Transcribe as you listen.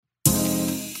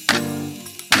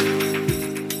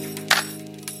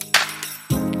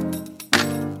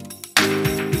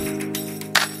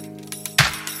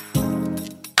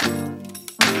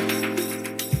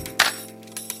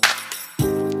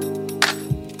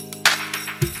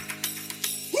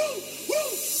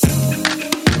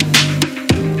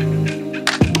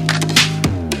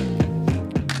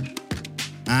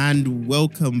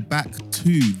welcome back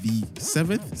to the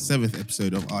seventh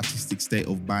episode of Artistic State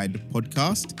of Mind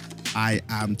podcast. I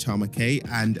am Chama K,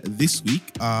 and this week,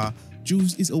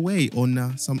 Jules is away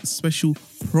on some special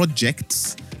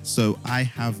projects. So I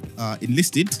have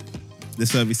enlisted the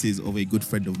services of a good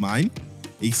friend of mine,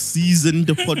 a seasoned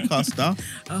podcaster,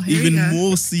 even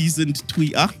more seasoned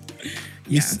tweeter,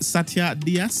 Miss Satya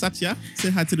Diaz. Satya, say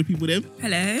hi to the people there.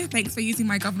 Hello, thanks for using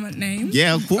my government name.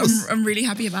 Yeah, of course. I'm really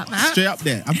happy about that. Straight up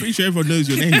there. I'm pretty sure everyone knows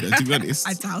your name though, to be honest.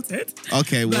 I doubt it.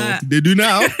 Okay, well, they do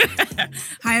now.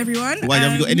 Hi everyone. Why,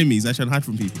 have you got enemies? I should hide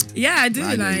from people. Yeah, I do.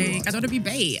 I know you I don't want to be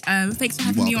bait. Thanks for You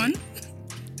having are me on. bait.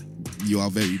 You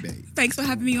are very big. Thanks for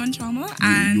having me on, Charma.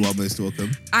 And You are most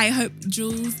welcome. I hope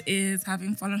Jules is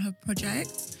having fun on her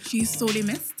project. She's sorely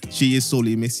missed. She is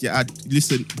sorely missed. Yeah,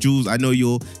 listen, Jules, I know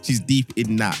she's deep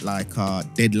in that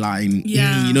deadline.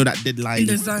 Yeah. You know that deadline. In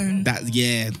the zone.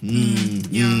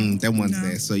 Them ones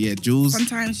there. So yeah, Jules.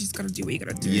 Sometimes you just gotta do what you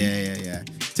gotta do. Yeah.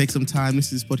 Take some time,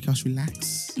 listen to this podcast,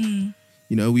 relax. You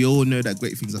know, we all know that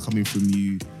great things are coming from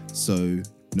you. So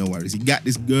no worries. You got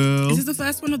this, girl. Is this the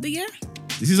first one of the year?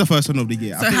 This is the first one of the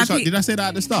year. So did I say that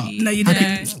at the start? No, you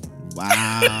didn't.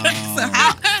 Wow. So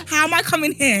how am I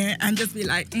coming here and just be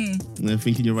like, I'm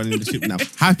thinking you're running the ship now.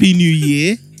 Happy New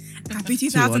Year. Happy To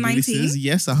our 2019. listeners.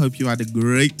 Yes, I hope you had a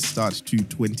great start to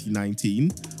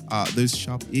 2019. Those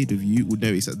sharp-eared of you would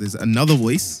notice that there's another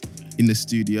voice in the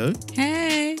studio.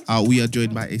 Hey. We are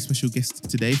joined by a special guest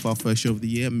today for our first show of the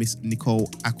year, Miss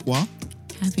Nicole Aqua.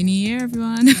 Happy New Year,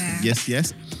 everyone. Yeah.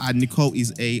 Yes. Nicole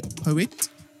is a poet,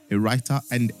 a writer,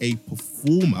 and a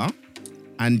performer.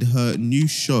 And her new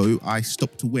show, I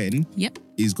Stopped When, Yep.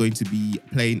 is going to be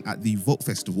playing at the Vault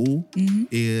Festival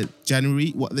in January.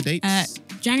 What are the dates?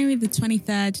 January the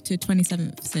 23rd to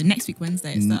 27th. So next week,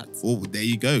 Wednesday, it starts. Oh, there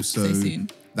you go. So soon.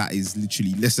 that is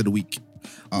literally less than a week.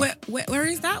 Where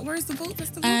is that? Where is the Vault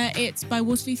Festival? It's by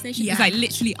Waterloo Station. Yeah. It's like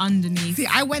literally underneath. See,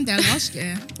 I went there last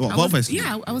year. What, I Vault was- Festival?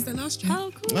 Yeah, I was there last year.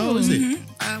 Oh, cool. Oh, is it?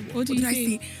 What do you did I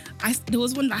see? There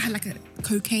was one that had like a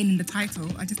cocaine in the title.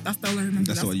 That's all I remember.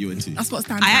 That's what you went to. That's what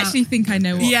stands I out. actually think I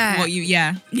know what, Yeah. what you,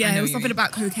 yeah. I Yeah, know it was what something you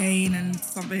about cocaine and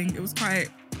something. It was quite,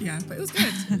 but it was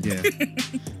good. Yeah.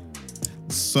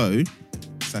 So,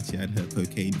 Satya and her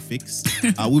cocaine fix.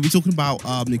 We'll be talking about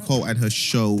Nicole and her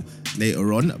show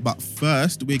later on. But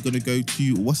first, we're going to go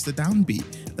to What's the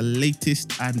Downbeat? The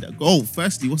latest and...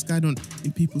 firstly, what's going on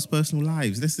in people's personal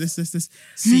lives? Let's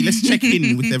see. Let's check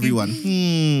in with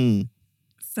everyone.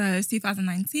 So it's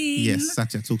 2019. Yes,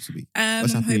 Satya, talk to me. I'm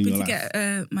What's happening in hoping your to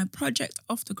life? get my project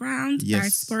off the ground.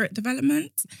 Yes. Diasporic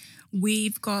Development.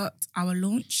 We've got our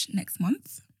launch next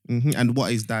month. And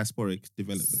what is Diasporic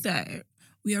Development? So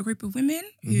we are a group of women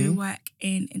who work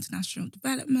in international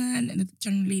development and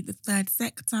generally the third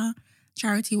sector,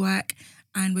 charity work,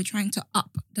 and we're trying to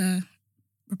up the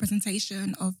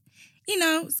representation of,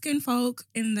 skin folk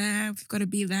in there. We've got to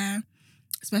be there,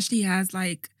 especially as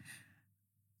like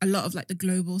a lot of like the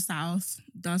global south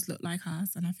does look like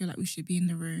us, and I feel like we should be in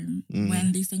the room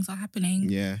when these things are happening.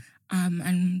 Yeah.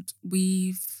 And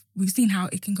we've seen how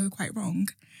it can go quite wrong.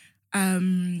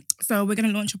 So we're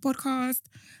going to launch a podcast.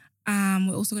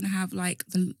 We're also going to have like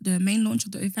the main launch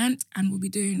of the event, and we'll be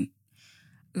doing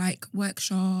like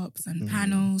workshops and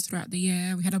panels throughout the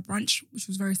year. We had a brunch, which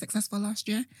was very successful last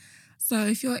year. So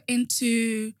if you're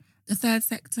into the third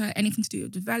sector, anything to do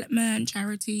with development,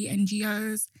 charity,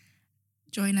 NGOs,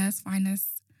 join us, find us,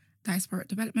 Diasporic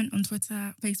Development on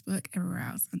Twitter, Facebook, everywhere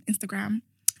else, on Instagram.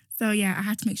 So yeah, I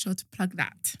had to make sure to plug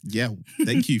that. Yeah.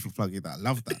 Thank you for plugging that.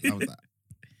 Love that.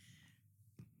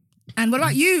 And what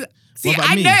about you? See, What about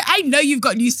I me? know you've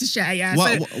got news to share, yeah.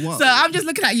 What? So I'm just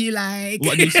looking at you like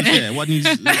What news to share?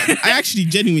 I actually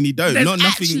genuinely don't.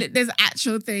 There's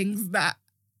actual things that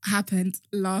happened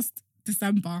last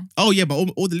December. Oh yeah, but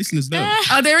all the listeners know.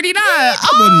 Oh, they already know.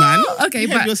 Come on, man. Okay,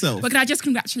 Behave but yourself. can I just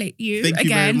congratulate you Thank you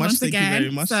again, very much. once Thank you again?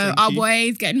 very much. So Thank our you.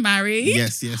 boy's getting married.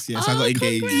 Yes. I got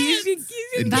engaged You've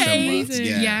in engaged.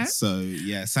 December. Yeah. So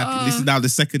this is now the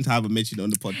second time I mentioned it on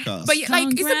the podcast. But like,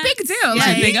 it's a big deal. Yeah,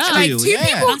 Like, big up. like Deal, two yeah.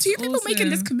 people, That's making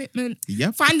this awesome. commitment.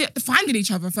 Yep. Finding each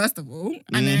other first of all,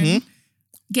 and then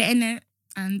getting it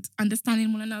and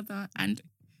understanding one another, and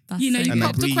That's you so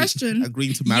popped good. the question.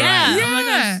 Agreeing to marry. Yeah. Yeah. Oh my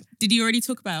gosh. Did you already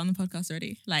talk about it on the podcast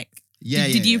already? Like, Yeah.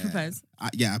 did you propose?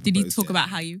 Yeah. I Did you proposed, talk yeah. about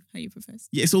how you proposed?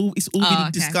 Yeah, it's all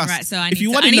been discussed. Right, so I If need, you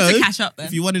to, wanna I need know- to catch up then.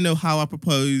 If you want to know how I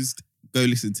proposed, go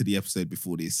listen to the episode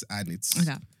before this, and it's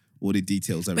Okay. all the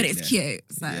details are But in it's there. cute.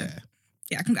 So Yeah.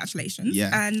 yeah, congratulations.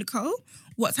 Yeah. And Nicole,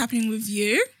 what's happening with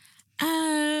you?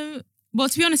 Well,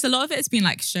 to be honest, a lot of it has been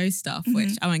like show stuff,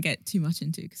 which I won't get too much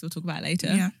into because we'll talk about it later.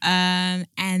 Yeah.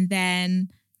 And then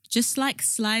just like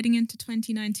sliding into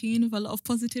 2019 with a lot of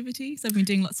positivity. So I've been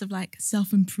doing lots of like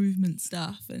self-improvement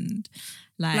stuff and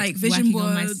like vision working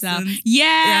on boards myself. and-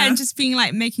 And just being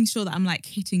like making sure that I'm like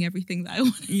hitting everything that I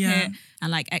want to Yeah. hit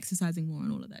and like exercising more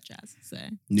and all of that jazz. So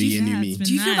New year, new me. it's been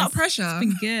Do you feel that nice. pressure?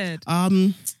 It's been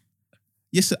good.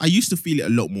 Yes, I used to feel it a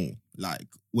lot more. Like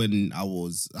when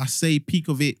I say peak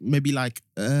of it, maybe like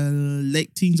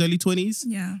late teens, early 20s.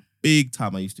 Yeah. Big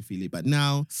time I used to feel it. But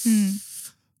now,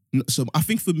 so I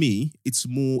think for me, it's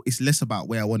less about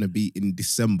where I want to be in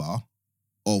December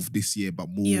of this year, but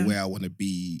more where I want to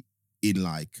be in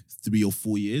like 3 or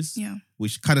 4 years. Yeah.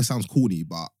 Which kind of sounds corny,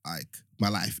 but like my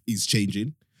life is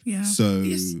changing. Yeah. So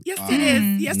Yes, it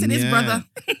is. Yes, it is, brother.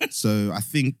 So I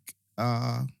think,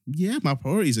 my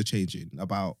priorities are changing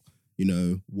about,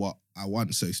 what I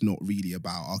want. So it's not really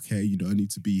about, okay, I need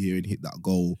to be here and hit that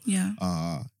goal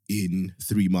in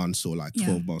 3 months or like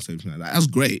 12 months, something like that. That's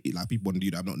great. Like people want to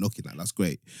do that. I'm not knocking that. That's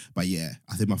great. But yeah,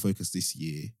 I think my focus this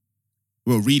year,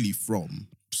 well, really from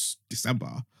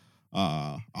December,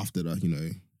 after the,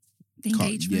 The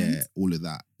engagement. all of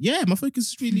that. Yeah, my focus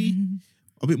is really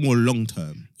a bit more long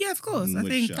term. Yeah, of course. I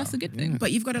think that's a good thing.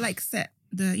 But you've got to like set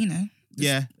the,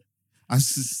 Yeah. I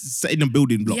setting the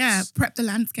building blocks. Yeah, prep the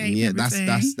landscape. Yeah, everything.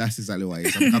 that's exactly what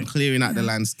it is. I'm clearing out the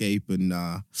landscape and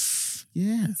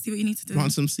See what you need to do.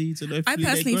 plant some seeds and I hopefully they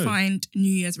personally grow. find New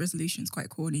Year's resolutions quite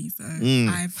corny, so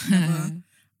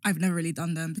I've never really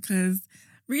done them because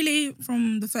really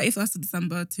from the 31st of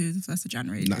December to the 1st of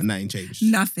January, Nothing changed.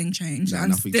 nothing changed. Nah, I'm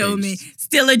nothing still changed. me,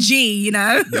 still a G,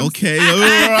 Okay,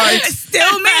 all right.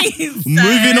 still me. So-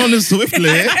 Moving on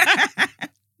swiftly.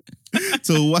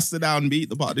 So what's the downbeat?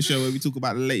 The part of the show where we talk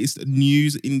about the latest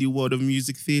news in the world of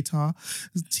music, theatre,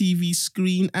 TV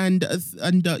screen, and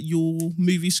your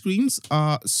movie screens.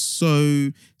 So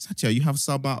Satya, you have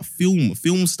some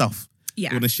film stuff you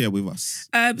Yeah. want to share with us.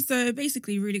 So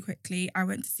basically, really quickly, I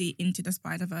went to see Into the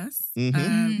Spider-Verse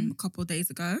a couple of days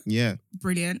ago. Yeah,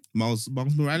 Brilliant. Miles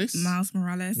Morales. Miles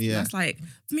Morales. Yeah. That's like,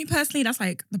 for me personally, that's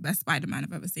like the best Spider-Man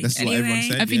I've ever seen. That's what everyone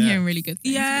said. I've been hearing really good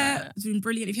things. Yeah, about it. it's been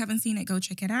brilliant. If you haven't seen it, go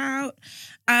check it out.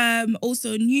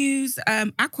 Also news,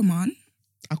 Aquaman.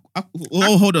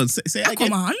 Oh, hold on. Say it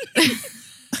again. Aquaman.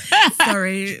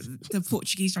 Sorry, the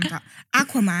Portuguese jumped out.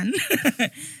 Aquaman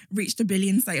reached 1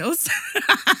 billion sales.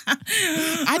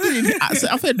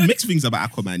 I've heard mixed things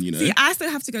about Aquaman, See, I still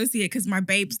have to go see it because my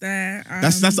babe's there.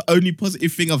 That's the only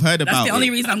positive thing I've heard about. That's the only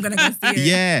it. reason I'm gonna go see it.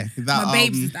 Yeah, that My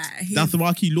babe's is there. that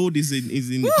Tharaki Lord is in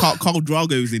Khal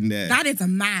Drogo's in there. That is a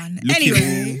man. Looking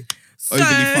Anyway. all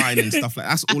overly fine and stuff like that.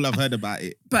 That's all I've heard about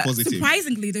it. But positive.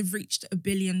 surprisingly, they've reached $1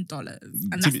 billion.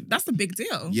 And that's a big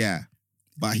deal. Yeah.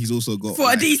 But he's also got For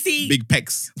a DC big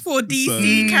pecs. For a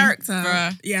DC character.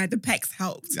 Bruh. Yeah, the pecs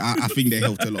helped. I think they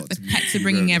helped a lot. The pets are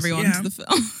bringing everyone Yeah. to the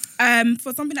film.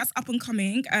 For something that's up and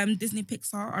coming, Disney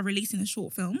Pixar are releasing a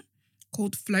short film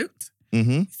called Float,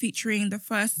 Mm-hmm. featuring the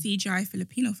first CGI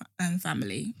Filipino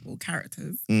family or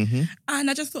characters. Mm-hmm. And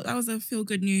I just thought that was a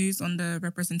feel-good news on the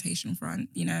representation front.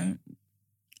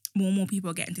 More and more people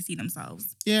are getting to see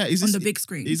themselves Yeah, on the big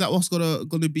screen. Is that what's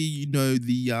gonna be,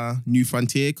 the new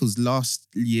frontier? Because last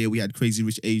year we had Crazy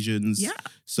Rich Asians. Yeah.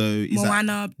 So is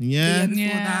Moana, that yeah? before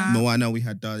Yeah. that. Moana, we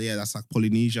had that's like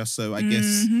Polynesia. So I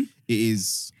guess Mhm. it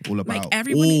is all about Like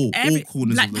everybody, all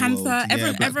corners Black of the Panther, world.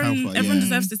 everyone, Black everyone, Panther, everyone yeah.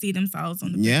 deserves to see themselves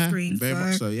on the big Yeah, screen. very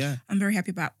much so. Yeah, I'm very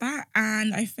happy about that.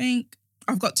 And I think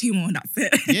I've got 2 more and that's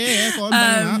it. yeah. Go on,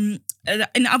 bang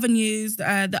that. In other news,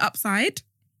 The Upside.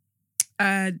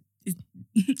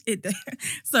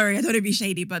 Sorry, I don't want to be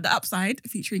shady, but The Upside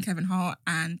featuring Kevin Hart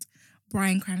and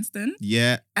Bryan Cranston.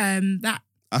 Yeah, That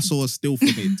I saw a still from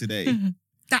it today.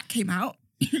 that came out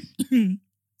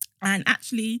and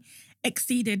actually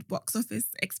exceeded box office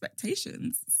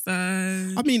expectations. So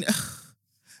I mean,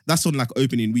 that's on like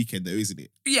opening weekend though, isn't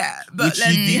it? yeah, but Which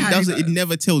let's see how it it goes.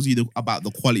 never tells you about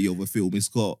the quality of a film. It's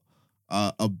got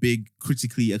a big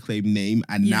critically acclaimed name,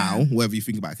 and Yeah. now whatever you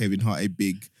think about Kevin Hart, a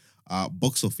big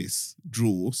box office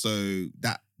draw. So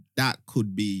that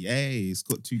could be, hey, it's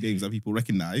got 2 names that people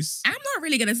recognize. I'm not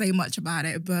really gonna say much about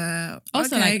it, but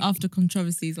Also, okay. like after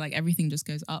controversies, like everything just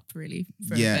goes up really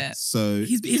for a bit. So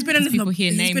he's been on his people hear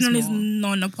he's names been on his more.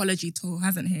 non-apology tour,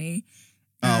 hasn't he?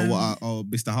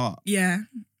 Mr. Hart. Yeah.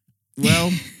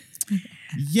 Well,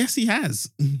 yes, he has.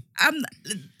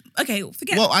 Okay,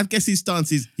 forget. Well, I guess his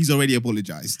stance is he's already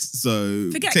apologized.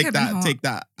 So Forget take Kevin Hart. take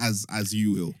that as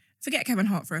you will. Forget Kevin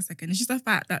Hart for a second. It's just the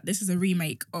fact that this is a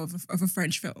remake of a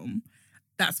French film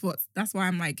that's why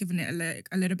I'm like giving it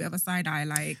a little bit of a side eye.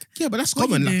 Like, Yeah, but that's What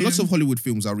common. you Like, do? lots of Hollywood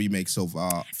films are remakes of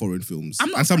foreign films, I'm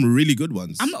not and some really good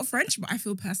ones. I'm not French, but I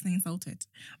feel personally insulted.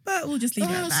 But we'll just leave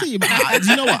it at that. See, but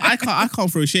you know what? I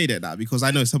can't throw shade at that because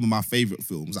I know some of my favorite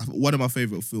films. One of my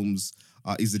favorite films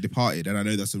is The Departed, and I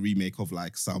know that's a remake of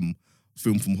like some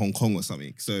film from Hong Kong or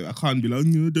something. So I can't be like,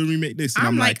 no, don't remake this. And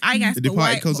I'm like, I guess, The but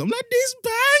why- Departed comes. I'm like, this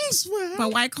bangs, man.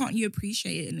 But why can't you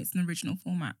appreciate it in its original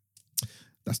format?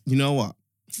 That's, you know what?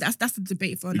 That's the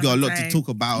debate for We another got a lot day. to talk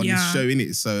about on this Yeah. show,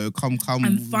 innit? So come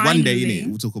And one day, finally- innit?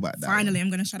 We'll talk about that. Finally, I'm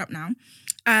gonna shut up now.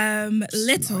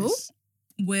 Little Nice.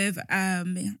 with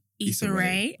Issa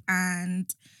Rae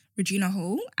and Regina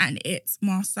Hall, and it's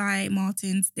Marsai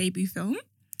Martin's debut film.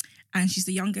 And she's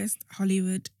the youngest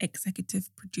Hollywood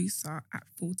executive producer at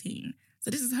 14.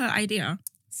 So this is her idea.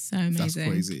 So amazing. That's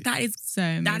crazy. That is So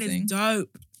amazing. that is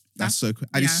dope. That's so crazy.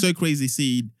 And it's so crazy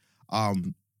seeing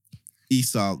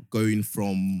Issa going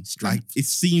from like, it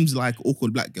seems like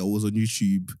Awkward Black Girl was on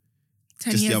YouTube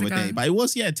 10 just years the other ago. day. But it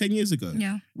was, 10 years ago.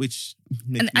 Yeah. Which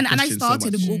And I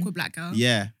started with Awkward Black Girl.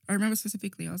 Yeah. I remember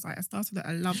specifically, I was like, I started it,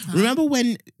 I loved her. Remember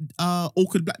when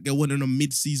Awkward Black Girl went on a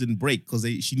mid-season break because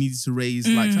she needed to raise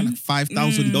like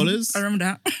 $5,000? I remember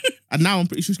that. And now I'm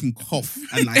pretty sure she can cough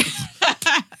and like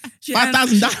She earned-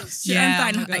 $5,000. She Yeah,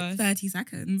 earned oh that my in like God. 30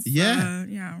 seconds. Yeah. So,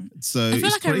 yeah. So I feel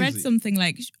it's like I read crazy. something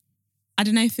like, I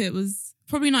don't know if it was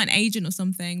probably not an agent or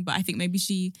something, but I think maybe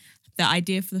the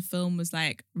idea for the film was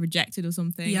like rejected or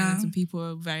something. Yeah. And some people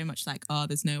were very much like, oh,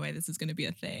 there's no way this is going to be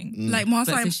a thing. Like But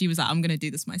so Marsai, she was like, I'm going to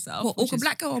do this myself. what, which Awkward is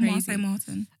Black Girl or crazy. Marsai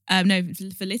Martin? No,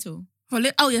 for Little.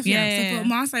 Oh, yes, yeah. Yeah. So for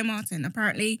Marsai Martin,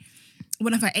 apparently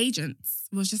one of her agents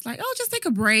was just like, oh, just take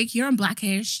a break. You're on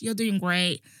Blackish. You're doing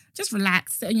great. Just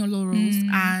relax, sit on your laurels.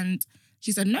 And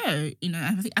she said, no,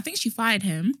 I think she fired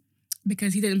him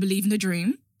because he didn't believe in the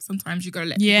dream. Sometimes you got to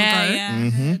let people go. Yeah.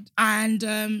 Mhm.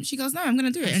 And she goes, no, I'm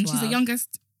going to do it. That's And she's the wild.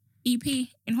 youngest EP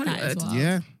in That is Hollywood. wild.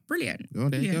 Yeah. Brilliant. Oh,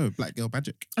 there you Yeah. go. Black Girl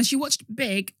Magic. And she watched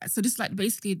Big. So this is like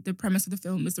basically the premise of the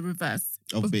film is the reverse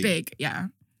Of of Big. Big. Yeah.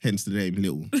 Hence the name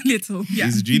Little. Little. Yeah.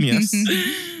 He's a genius.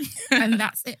 And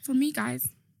that's it from me, guys.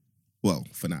 Well,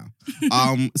 for now.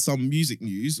 Some music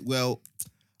news. Well,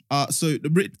 so the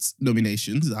Brits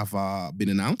nominations have been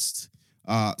announced.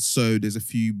 So there's a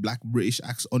few Black British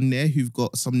acts on there who've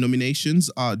got some nominations.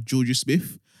 Georgia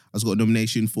Smith has got a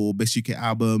nomination for Best UK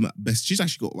Album. She's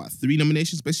actually got about 3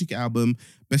 nominations: Best UK Album,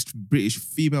 Best British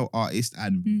Female Artist,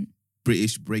 and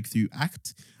British Breakthrough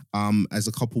Act. As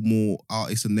a couple more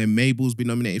artists, and then Mabel's been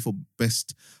nominated for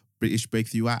Best British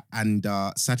Breakthrough Act, and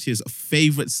Satya's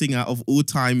favorite singer of all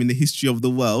time in the history of the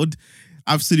world,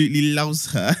 absolutely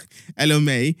loves her,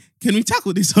 LMA. Can we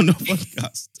tackle this on the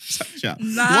podcast, Satya?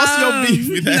 What's your beef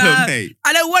with LMA?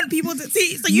 I don't want people to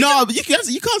see. So you No, but you can't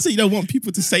say you don't want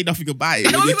people to say nothing about it.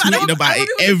 I don't You're want people- I tweeting don't about want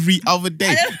it people- every other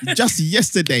day. Just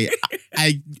yesterday,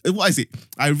 I what is it?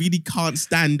 I really can't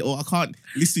stand or I can't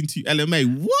listen to LMA.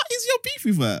 What is your beef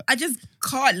with her? I just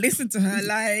can't listen to her.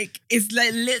 Like, it's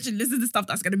like literally, this is the stuff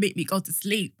that's going to make me go to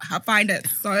sleep. I find it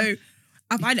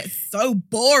so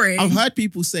boring. I've heard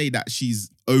people say that she's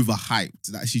overhyped,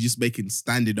 that she's just making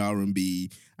standard R&B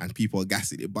and people are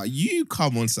gassing it. But you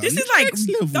come on, son. This is like, next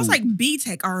level. that's like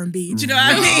B-Tech R&B. Do you know what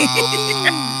I mean?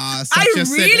 Ah, I Satya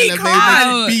said really LMA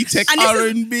can't. was B-Tech And this is-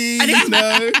 R&B. and this is-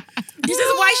 No. This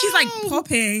is why she's like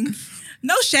popping.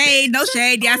 No shade.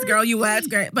 Yes, girl, you were. It's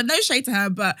great. But no shade to her.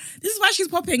 But this is why she's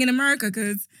popping in America,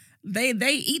 because they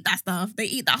eat that stuff. They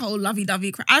eat that whole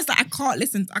lovey-dovey crap. I was like, I can't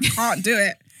listen. I can't do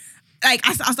it. Like, I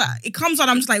was like, it comes on,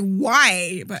 I'm just like,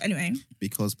 why? But anyway,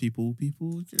 Because people.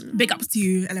 big ups to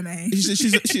you, LMA.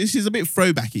 She's a bit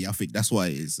throwbacky. I think that's why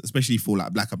it is, especially for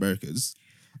like Black Americans.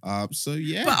 So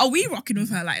yeah, But are we rocking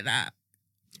with her like that?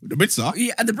 the Brits are.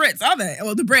 Yeah, the Brits, are they?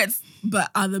 Well, the Brits,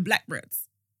 but are the Black Brits?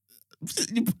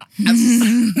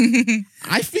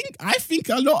 I think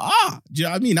a lot are. Do you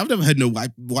know what I mean? I've never heard no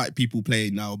white people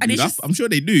playing now. And it's Up. just- I'm sure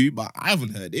they do, but I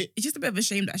haven't heard it. It's just a bit of a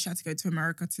shame that she had to go to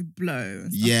America to blow.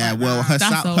 And stuff Yeah, like well, that. her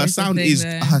That's sound, always the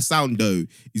thing, though. her sound though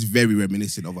is very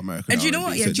reminiscent of American. And do you know R&B,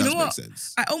 what? Yeah, so it do you does know make what?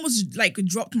 sense. I almost like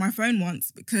dropped my phone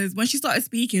once because when she started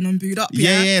speaking on Booed Up,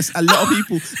 Yes, a lot of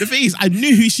people. The thing is, I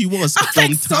knew who she was I was from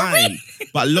like, sorry. time,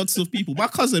 but lots of people. My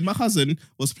cousin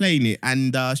was playing it,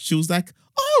 and she was like,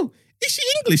 "Oh, is she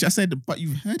English?" I said, "But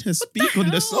you've heard her speak on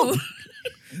the hell? song."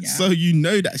 Yeah. So you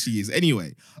know that she is.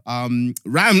 Anyway,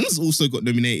 Rams also got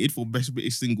nominated for Best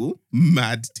British Single.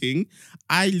 Mad thing.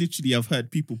 I literally have heard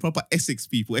people, proper Essex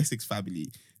family,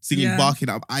 singing Yeah. Barking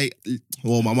Up. My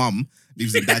mum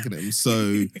lives in Dagenham,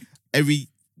 so every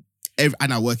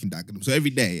and I work in Dagenham, so every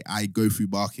day I go through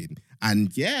Barking,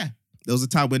 and yeah, there was a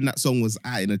time when that song was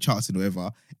out in the charts and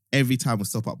whatever. every time we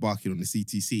stop at Barking on the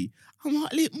CTC, I'm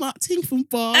like, Martin from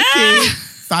Barking.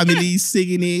 Family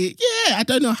singing it. Yeah, I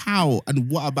don't know how and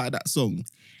what about that song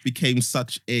became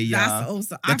such a That's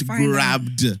also I that find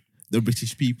grabbed the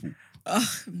British people.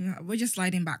 We're just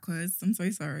sliding backwards. I'm so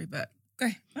sorry, but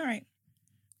okay, all right.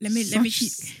 Let me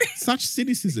keep such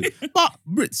cynicism. But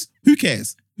Brits, who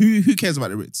cares? Who cares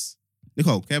about the Brits?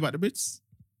 Nicole, care about the Brits?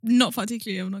 Not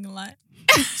particularly, I'm not gonna lie.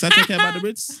 Santa, care about the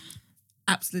Brits?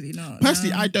 Absolutely not.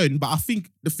 Personally, no. I don't, but I think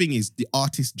the thing is the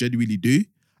artists genuinely do.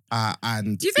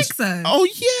 And do you think so? Oh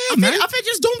yeah, man. I think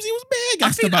just Domsy was big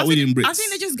asked about winning Brits. I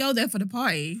think they just go there for the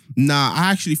party. Nah,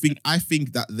 I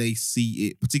think that they see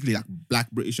it, particularly like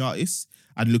Black British artists,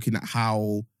 and looking at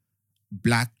how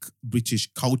Black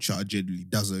British culture generally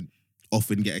doesn't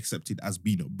often get accepted as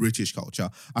being a British culture.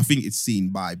 I think it's seen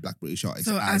by Black British artists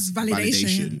so as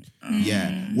validation.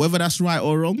 Yeah, whether that's right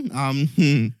or wrong. I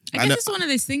guess it's one of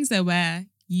those things though where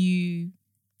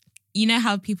you know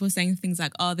how people are saying things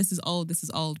like, oh, this is old,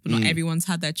 but not everyone's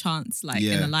had their chance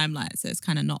in the limelight. So it's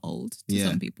kind of not old to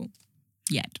some people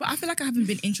yet. But I feel like I haven't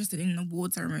been interested in the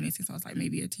award ceremony since I was like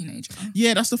maybe a teenager.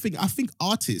 Yeah, that's the thing. I think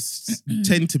artists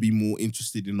tend to be more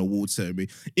interested in award ceremony.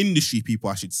 Industry people,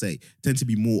 I should say, tend to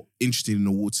be more interested in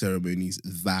award ceremonies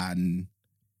than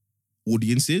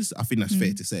audiences. I think that's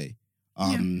fair to say.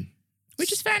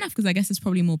 Which is fair enough because I guess it's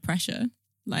probably more pressure.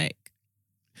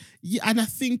 Yeah, and I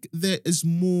think there is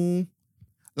more,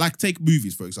 like take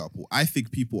movies, for example. I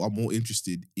think people are more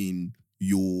interested in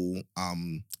your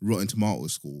Rotten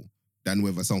Tomatoes score than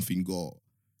whether something got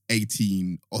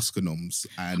 18 Oscar noms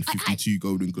and 52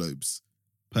 Golden Globes,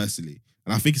 personally.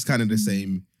 And I think it's kind of the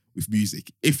same with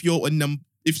music. If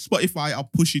Spotify are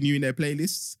pushing you in their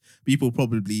playlists, people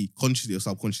probably consciously or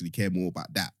subconsciously care more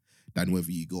about that than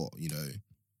whether you got,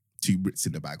 2 Brits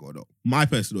in the bag or not. My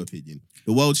personal opinion.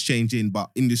 The world's changing,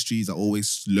 but industries are always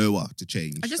slower to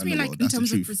change. I just mean like in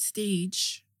terms of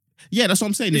prestige. Yeah, that's what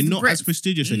I'm saying. They're not as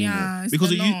prestigious anymore.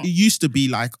 Because it used to be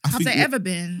like... Have they ever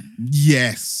been?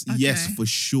 Yes. Okay. Yes, for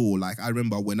sure. Like I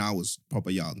remember when I was proper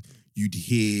young, you'd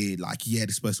hear like, yeah,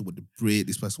 this person with the Brit,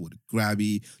 this person with the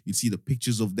Grammy. You'd see the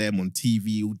pictures of them on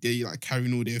TV all day, like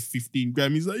carrying all their 15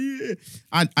 Grammys. Like, yeah.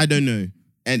 I don't know.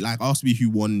 And like, ask me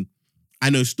who won... I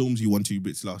know Stormzy won 2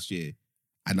 Brits last year,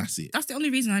 and that's it. That's the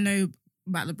only reason I know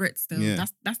about the Brits still. Yeah.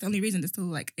 That's the only reason they're still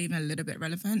like even a little bit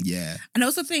relevant. Yeah. And I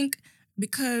also think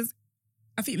because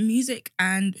I think music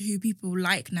and who people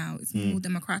like now is more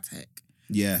democratic.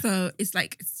 Yeah. So it's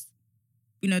like,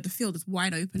 the field is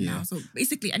wide open now. So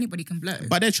basically anybody can blow.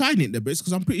 But they're trying it, the Brits,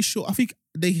 because I'm pretty sure, I think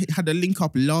they had a link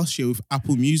up last year with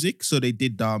Apple Music. So they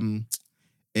did one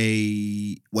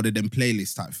of them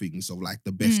playlist type things of like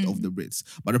the best of the Brits.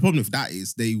 But the problem with that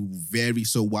is they vary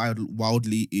so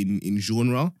wildly in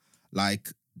genre. Like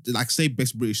say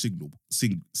best British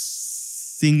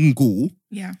single.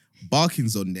 Yeah.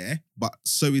 Barking's on there, but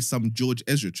so is some George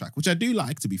Ezra track, which I do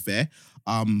like, to be fair.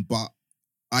 But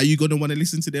are you gonna want to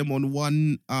listen to them on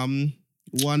one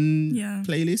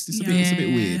playlist? It's a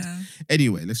bit weird. Yeah.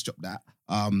 Anyway, let's drop that.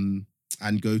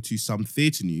 And go to some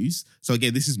theatre news. So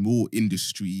again, this is more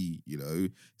industry,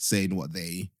 saying what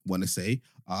they want to say.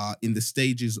 In the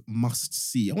stages must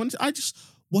see. I just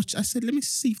watched, I said, let me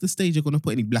see if the stage are going to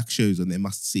put any black shows on their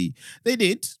must see. They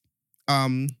did.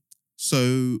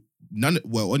 So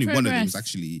only one of them is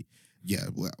actually,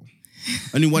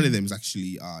 only one of them is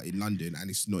actually in London,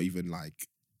 and it's not even like,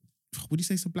 would you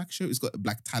say it's a black show? It's got a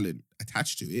black talent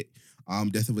attached to it.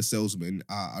 Death of a Salesman,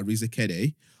 Ariza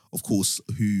Kede, of course,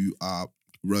 who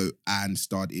wrote and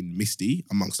starred in Misty,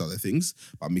 amongst other things,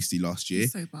 but Misty last year.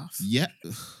 He's so buff. Yeah.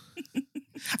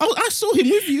 I saw him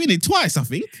with you in it twice, I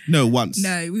think. No, once.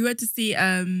 No, we went to see,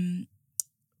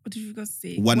 what did we go to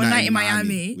see? One Night in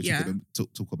Miami. Which we're going to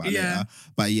talk about later.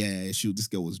 But yeah, this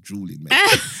girl was drooling, man.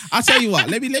 I'll tell you what,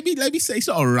 let me say, it's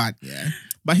not a rant, yeah?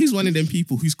 But he's one of them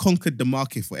people who's conquered the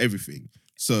market for everything.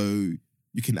 So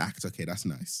you can act, okay, that's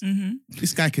nice. Mm-hmm.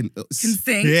 This guy can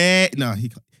sing. Yeah, no, he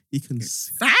can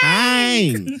sing.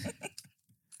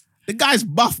 The guy's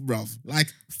buff, bruv.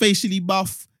 Like facially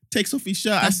buff. Takes off his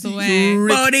shirt. That's the way.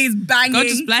 Body's banging. God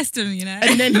just blessed him,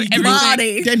 And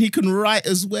then he can write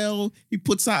as well. He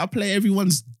puts out a play.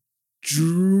 Everyone's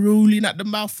drooling at the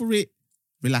mouth for it.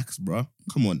 Relax, bro.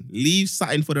 Come on. Leave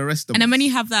something for the rest of us. And then when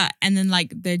you have that, and then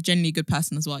like they're genuinely a good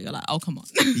person as well, you're like, oh, come on.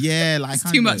 Yeah, like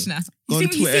it's too much now. He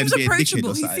seems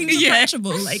approachable. He seems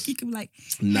approachable. Like you can be like,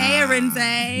 hey,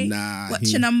 Arinze.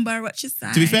 What's your number? What's your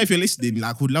sign? To be fair, if you're listening,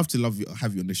 like, would love to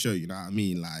have you on the show. You know what I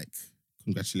mean? Like,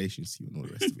 congratulations to you and all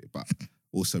the rest of it. But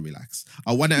also relax.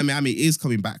 One Night in Miami is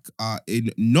coming back in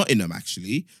Nottingham,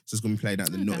 actually. So it's going to be played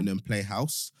at the Nottingham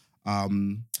Playhouse.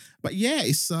 But yeah,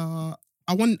 it's...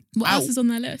 What else is on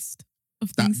their list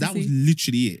of things that was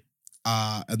literally it.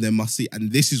 And then must see,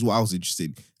 and this is what I was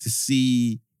interested to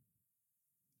see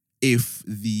if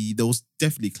there was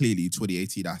definitely clearly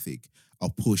 2018, I think, a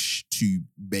push to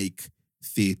make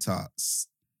theatre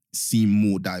seem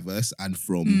more diverse and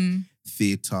from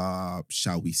theatre,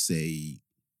 shall we say,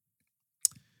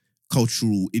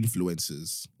 cultural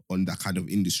influencers on that kind of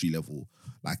industry level,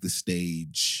 like the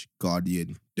Stage,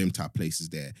 Guardian, them type places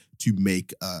there, to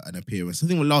make an appearance. I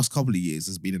think the last couple of years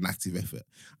has been an active effort.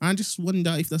 And I just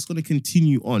wonder if that's going to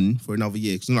continue on for another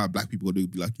year. Because like black people are going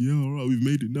to be like, yeah, all right, we've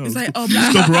made it now. It's like,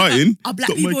 stop writing. Are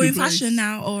black people in fashion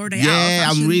now, or are they out of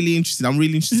I'm fashion? really interested.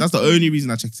 That's the only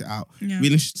reason I checked it out. Yeah.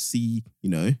 Really interested to see,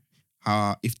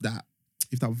 how if that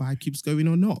vibe keeps going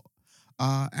or not.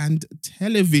 And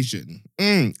television.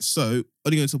 So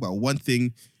only going to talk about one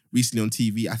thing recently on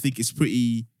TV. I think it's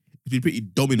been pretty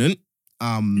dominant.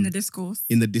 In the discourse.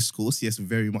 In the discourse, yes,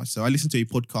 very much so. I listened to a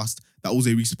podcast that was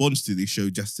a response to this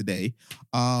show just today.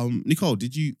 Nicole,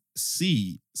 did you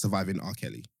see Surviving R.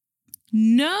 Kelly?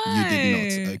 No. You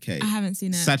did not. Okay. I haven't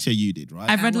seen it. Satya, you did,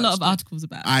 right? I've read a lot of articles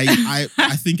about it.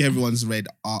 I think everyone's read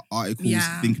articles,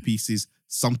 think pieces,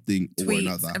 something tweets, or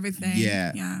another. Everything.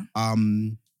 Yeah.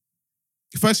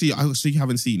 Firstly, I so you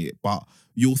haven't seen it, but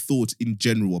your thoughts in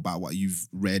general about what you've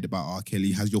read about R.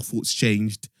 Kelly, has your thoughts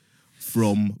changed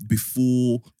from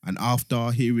before and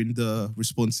after hearing the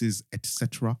responses,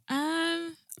 etc.?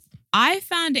 I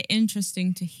found it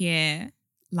interesting to hear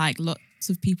like lots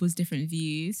of people's different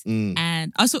views,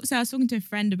 and I was talking to a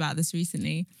friend about this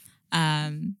recently,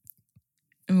 and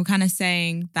we're kind of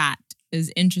saying that it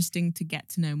was interesting to get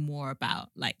to know more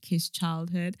about like his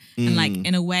childhood and like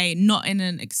in a way, not in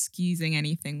an excusing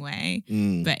anything way,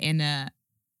 but in a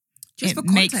just it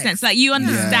makes sense. Like you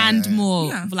understand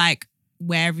more of, like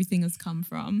where everything has come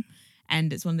from,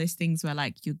 and it's one of those things where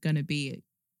like you're gonna be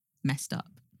messed up.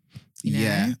 You know?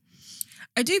 Yeah,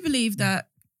 I do believe that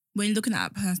when looking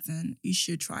at a person, you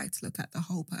should try to look at the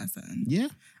whole person. Yeah,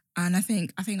 and I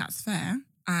think that's fair.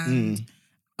 And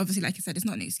obviously, like you said, it's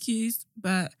not an excuse,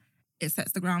 but it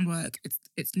sets the groundwork.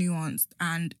 It's nuanced,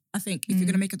 and I think if you're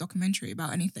gonna make a documentary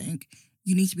about anything,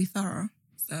 you need to be thorough.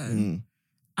 So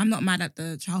I'm not mad at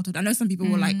the childhood. I know some people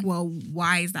were like, "Well,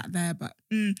 why is that there?" But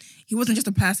he wasn't just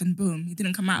a person. Boom, he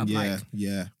didn't come out of out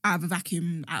of a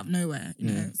vacuum, out of nowhere.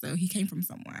 You know, so he came from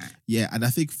somewhere. Yeah, and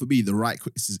I think for me, the right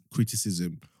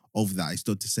criticism of that is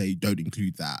not to say don't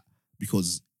include that,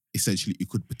 because essentially it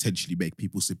could potentially make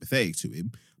people sympathetic to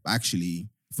him, but actually,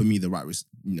 for me, the right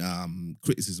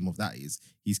criticism of that is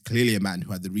he's clearly a man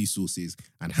who had the resources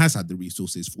and has had the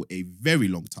resources for a very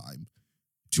long time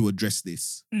to address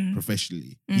this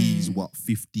professionally. He's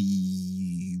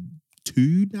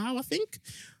 52 now, I think,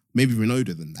 maybe even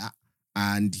older than that,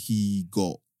 and he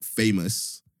got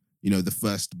famous. The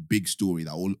first big story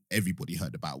that everybody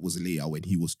heard about was Aaliyah when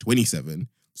he was 27.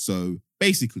 So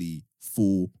basically,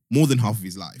 for more than half of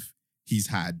his life, he's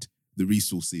had the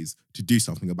resources to do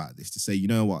something about this, to say, you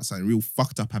know what, something real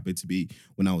fucked up happened to me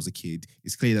when I was a kid.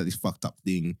 It's clear that this fucked up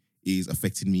thing is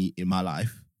affecting me in my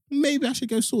life. Maybe I should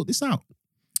go sort this out.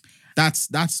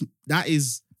 That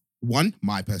is one,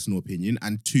 my personal opinion,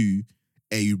 and two,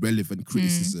 a relevant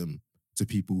criticism to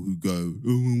people who go,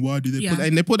 oh, why do they put that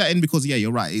in? They put that in because,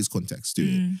 you're right, it is context to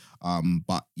it.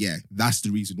 But that's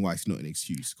the reason why it's not an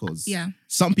excuse, because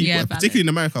some people, particularly in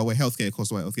America where healthcare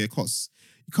costs,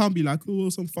 you can't be like, oh,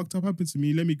 something fucked up happened to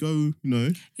me, let me go, Yeah,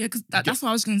 because that's what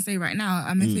I was going to say right now.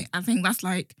 I think that's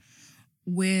like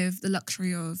with the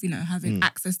luxury of, having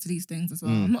access to these things as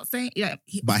well. I'm not saying,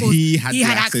 he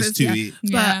had access to it.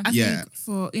 But I think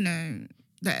for,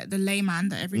 the layman,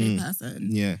 the everyday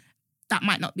person, that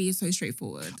might not be so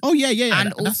straightforward. Oh, yeah.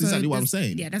 And that's exactly what I'm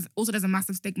saying. Yeah, there's a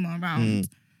massive stigma around,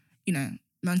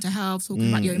 mental health, talking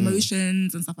about your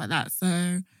emotions and stuff like that.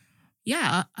 So,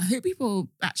 I hope people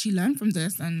actually learn from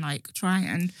this and like try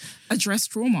and address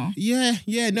trauma. Yeah,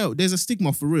 no, there's a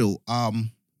stigma for real.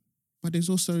 But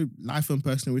there's also life and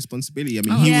personal responsibility. I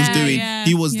mean,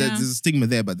 there's a stigma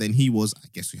there, but then he was, I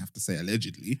guess we have to say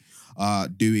allegedly,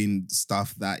 doing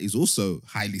stuff that is also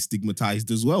highly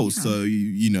stigmatized as well. Yeah. So,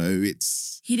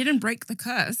 it's... He didn't break the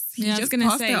curse. He just going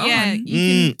to say,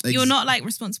 you're not like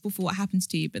responsible for what happens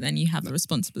to you, but then you have the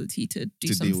responsibility to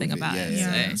do something about it.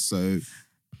 Yeah. So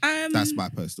that's my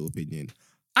personal opinion.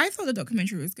 I thought the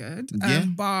documentary was good,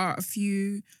 bar a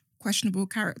few questionable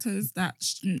characters that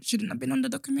shouldn't have been on the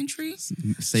documentary.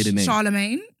 Say the name.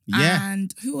 Charlemagne. Yeah.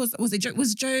 And who was it?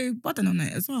 Was Joe Budden on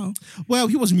it as well? Well,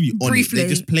 he wasn't really on Briefly. it. They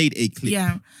just played a clip.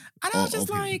 Yeah. And I was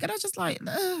just like,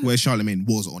 where Charlemagne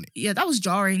was on it. Yeah, that was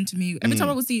jarring to me. Every time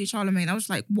I would see Charlemagne, I was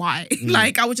like, why?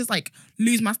 Like, I would just like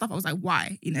lose my stuff. I was like,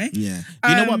 why? You know? Yeah.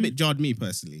 You know what bit jarred me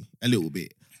personally? A little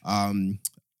bit.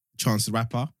 Chance the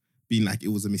Rapper being like, it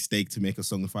was a mistake to make a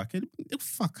song with Fuck.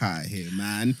 Fuck out of here,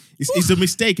 man. It's a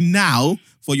mistake now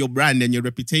for your brand and your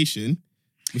reputation.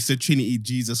 Mr. Trinity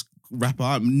Jesus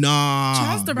Rapper. Nah.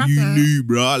 Chance the Rapper. You knew,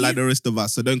 bro, like the rest of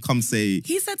us. So don't come say.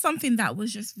 He said something that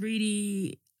was just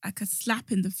really like a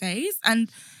slap in the face. And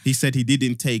he said he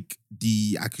didn't take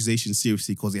the accusation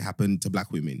seriously because it happened to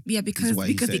black women. Yeah, because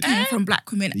it came from black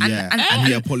women. And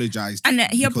he apologized. And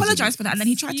he apologized for that. And then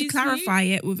he tried to clarify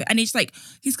it with it. And it's like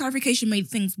his clarification made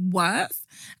things worse.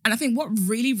 And I think what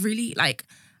really, really like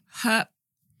hurt,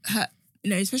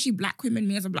 especially black women,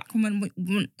 me as a black woman,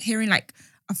 hearing like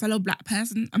a fellow black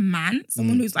person, a man,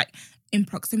 someone who's like in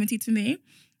proximity to me,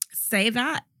 say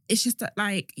that, it's just that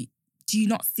like, do you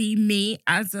not see me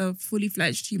as a fully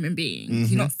fledged human being? Do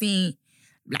you not see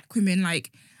black women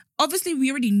like... Obviously, we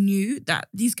already knew that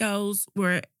these girls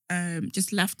were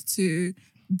just left to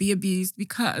be abused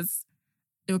because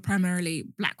they were primarily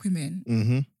black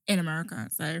women in America.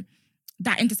 So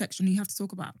that intersection you have to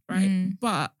talk about, right?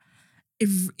 But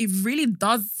it really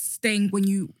does sting when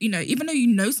you even though you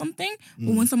know something,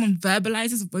 but when someone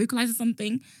vocalizes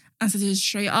something and says it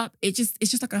straight up, it's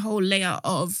just like a whole layer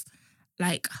of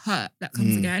like hurt that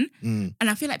comes again. And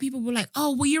I feel like people were like,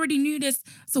 oh, well, you already knew this,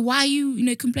 so why are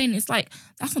you complaining? It's like,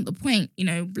 that's not the point.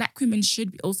 Black women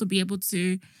should also be able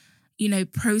to,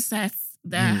 process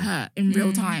their hurt in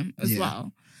real time as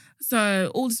well. So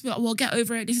all this, well, get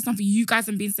over it. This is something you guys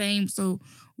have been saying, so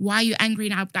why are you angry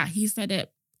now that he said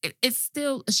it? It's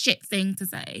still a shit thing to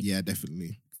say. Yeah,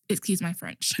 definitely. Excuse my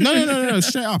French. No,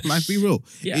 straight up, like, be real.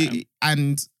 Yeah.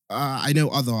 I know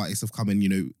other artists have come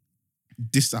in,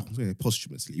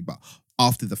 posthumously, but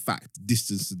after the fact,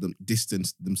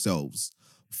 distanced themselves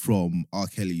from R.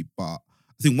 Kelly. But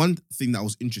I think one thing that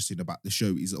was interesting about the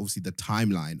show is obviously the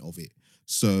timeline of it.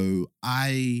 So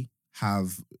I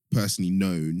have personally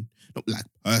known, not like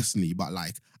personally, but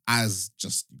like as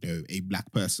just, a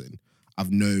black person,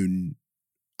 I've known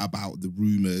about the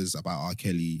rumors about R.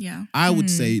 Kelly. Yeah. I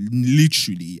would say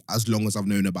literally as long as I've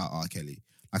known about R. Kelly.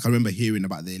 Like I remember hearing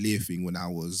about the Aaliyah thing when I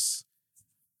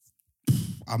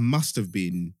must have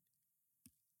been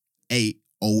 8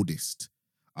 oldest,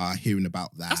 hearing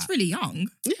about that. That's really young.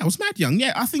 Yeah, I was mad young.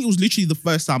 Yeah, I think it was literally the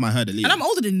first time I heard Aaliyah. And I'm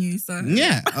older than you, so...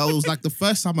 Yeah, it was like the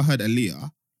first time I heard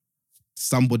Aaliyah,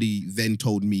 somebody then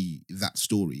told me that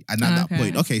story. And at that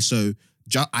point, so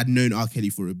I'd known R. Kelly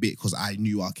for a bit because I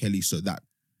knew R. Kelly, so that,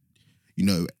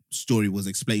 story was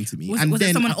explained to me. Was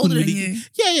it someone older than you?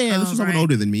 Yeah. This was someone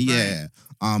older than me, yeah.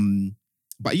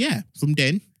 But yeah, from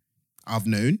then, I've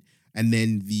known. And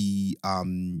then the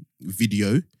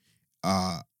video,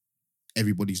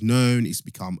 everybody's known. It's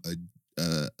become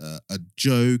a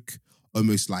joke,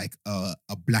 almost like a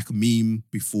black meme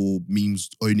before memes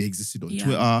only existed on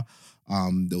Twitter.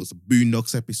 There was a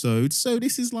Boondocks episode. So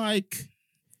this is like...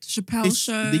 Chappelle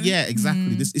show. Yeah,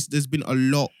 exactly. There's been a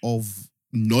lot of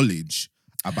knowledge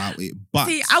about it. But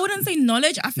see, I wouldn't say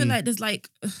knowledge. I feel like there's like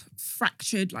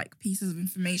fractured like pieces of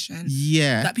information.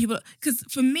 Yeah. That people... Because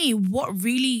for me, what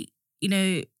really...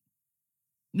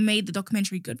 made the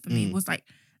documentary good for me was like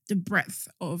the breadth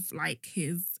of like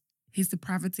his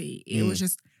depravity. It was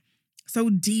just so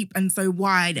deep and so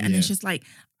wide, and it's just like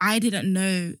I didn't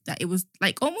know that it was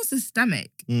like almost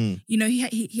systemic. He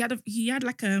had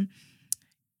like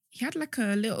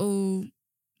a little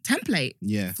template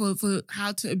for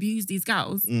how to abuse these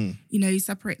girls. You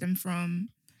separate them from,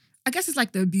 I guess it's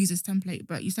like the abuser's template,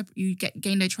 but you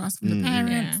gain their trust from the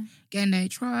parents, gain their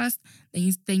trust,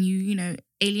 then you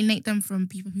alienate them from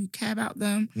people who care about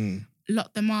them,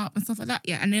 lock them up and stuff like that.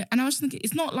 Yeah, and I was just thinking,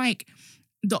 it's not like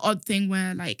the odd thing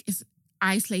where like it's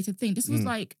isolated thing. This was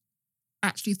like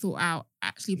actually thought out,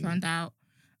 actually planned out,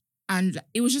 and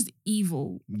it was just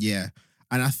evil. Yeah,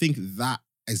 and I think that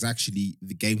is actually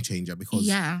the game changer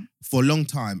because for a long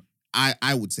time,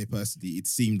 I would say personally, it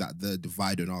seemed that the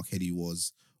divide on R. Kelly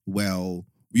was, well,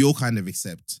 we all kind of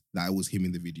accept that it was him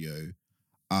in the video.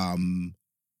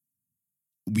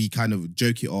 We kind of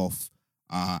joke it off,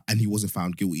 and he wasn't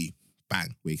found guilty.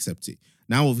 Bang, we accept it.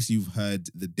 Now, obviously, you've heard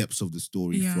the depths of the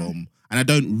story from, and I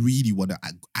don't really want to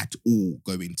at all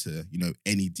go into,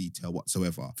 any detail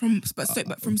whatsoever.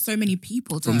 But from so many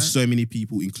people. From so many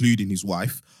people, including his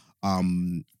wife.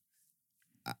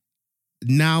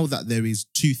 Now that there is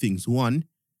 2 things. One,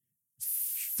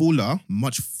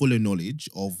 much fuller knowledge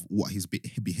of what his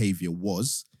behavior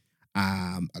was,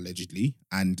 allegedly,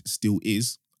 and still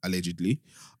is allegedly.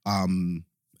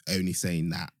 Only saying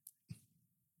that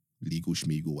legal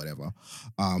schmeagle, whatever.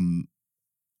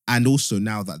 And also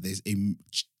now that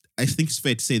I think it's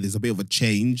fair to say there's a bit of a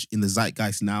change in the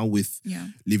zeitgeist now with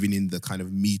living in the kind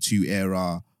of Me Too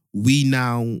era. We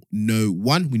now know,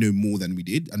 we know more than we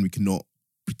did, and we cannot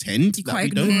pretend you that can't we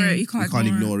don't. ignore it. You can't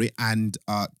ignore it. And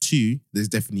two, there's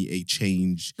definitely a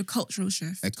change. The cultural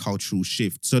shift. A cultural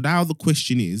shift. So now the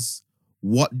question is,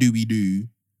 what do we do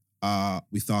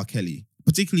with R. Kelly?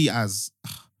 Particularly as,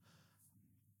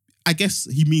 I guess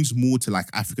he means more to like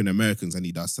African Americans than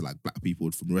he does to like black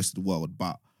people from the rest of the world.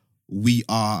 But we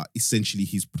are essentially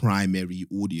his primary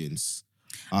audience.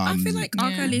 I feel like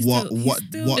R. Kelly is still...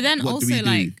 But then also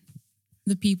like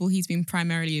the people he's been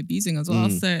primarily abusing as well.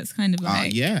 So it's kind of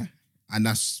like... yeah. And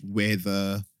that's where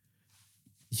there's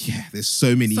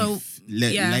so many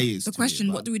layers. The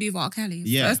question, what do we do with R. Kelly?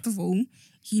 Yeah. First of all,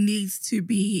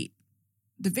 the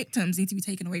victims need to be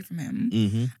taken away from him.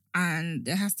 Mm-hmm. And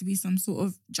there has to be some sort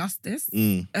of justice.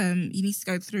 Mm. He needs to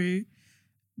go through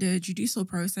the judicial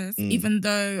process, even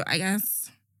though I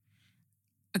guess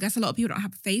a lot of people don't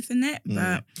have faith in it,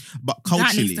 but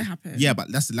culturally, that needs to happen. Yeah, but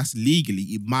that's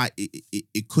legally,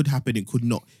 it could happen, it could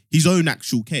not. His own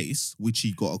actual case, which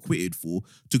he got acquitted for,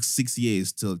 took 6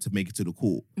 years to make it to the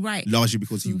court. Right. Largely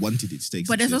because he wanted it to take 6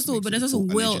 years. There's also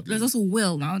will. There's also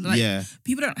will now. Like,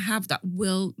 people don't have that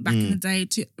will back in the day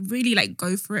to really like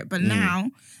go for it, but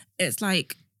now it's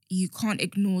like you can't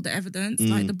ignore the evidence,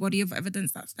 like the body of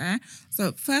evidence that's there.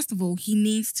 So first of all, he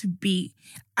needs to be,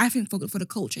 I think for the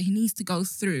culture, he needs to go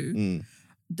through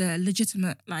the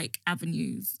legitimate like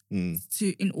avenues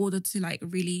in order to like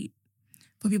really,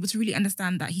 for people to really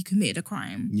understand that he committed a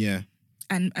crime. Yeah.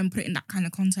 And put it in that kind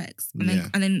of context.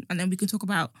 And then we can talk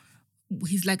about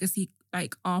his legacy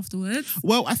like afterwards.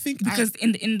 Well, I think because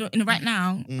in the right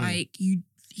now, like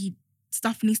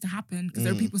stuff needs to happen because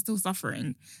there are people still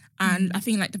suffering. And I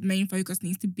think like the main focus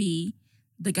needs to be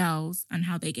the girls and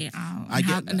how they get out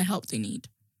and the help they need.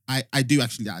 I do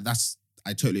actually, I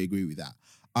totally agree with that.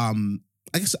 I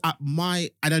guess and I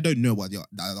don't know what the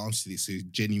answer to this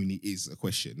genuinely is a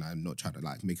question. I'm not trying to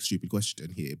like make a stupid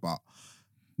question here, but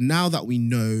now that we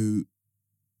know,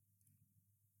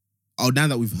 now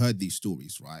that we've heard these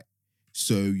stories, right?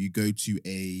 So you go to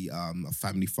a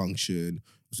family function,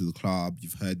 to the club,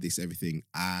 you've heard this, everything,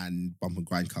 and Bump and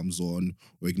Grind comes on,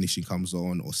 or Ignition comes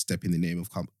on, or Step in the Name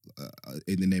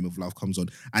of Love comes on,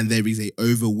 and there is a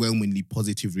overwhelmingly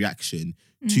positive reaction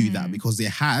to that, because there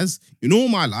has, in all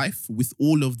my life, with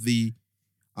all of the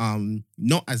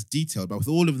not as detailed, but with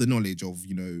all of the knowledge of,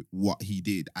 you know, what he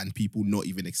did and people not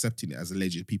even accepting it as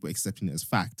alleged, people accepting it as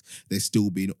fact, there's still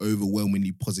been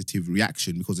overwhelmingly positive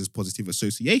reaction because there's positive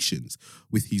associations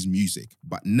with his music.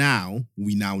 But now,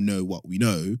 we now know what we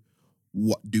know.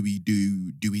 What do we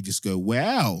do? Do we just go,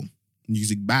 well,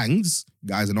 music bangs,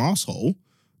 guy's an asshole,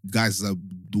 guy's the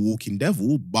walking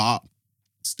devil, but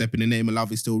Step in the Name of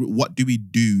Love is still... What do we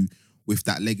do with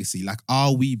that legacy? Like,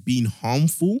 are we being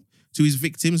harmful to his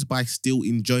victims by still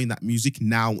enjoying that music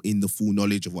now in the full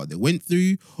knowledge of what they went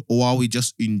through? Or are we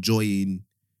just enjoying,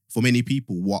 for many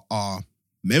people, what are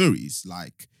memories?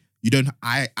 Like,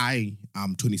 I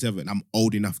am 27, I'm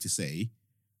old enough to say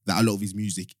that a lot of his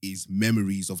music is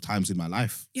memories of times in my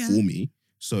life for me.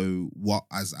 So what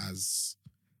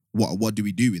do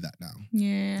we do with that now?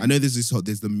 Yeah. I know there's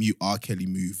the Mute R. Kelly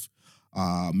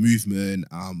movement,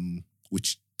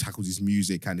 which tackles his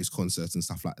music and his concerts and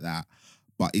stuff like that.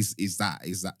 But is that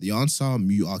the answer?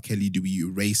 Mute R. Kelly, do we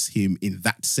erase him in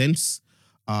that sense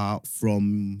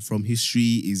from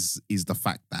history? Is the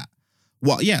fact that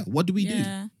what do we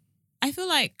do? I feel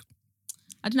like,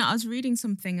 I don't know, I was reading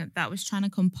something that was trying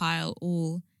to compile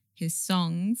all his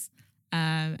songs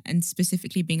and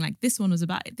specifically being like, this one was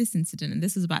about this incident and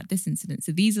this was about this incident.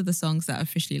 So these are the songs that are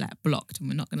officially like blocked and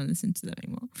we're not going to listen to them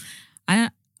anymore. I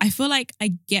feel like I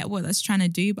get what that's trying to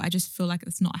do, but I just feel like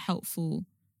it's not a helpful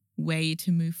way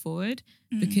to move forward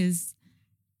because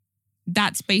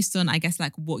that's based on, I guess,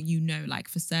 like what you know, like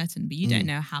for certain, but you don't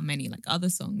know how many like other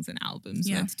songs and albums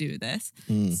were to do with this.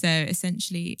 So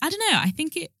essentially, I don't know. I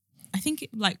think it,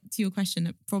 like, to your question,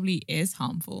 it probably is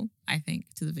harmful, I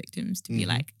think, to the victims to be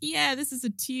like, yeah, this is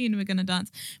a tune, we're going to dance.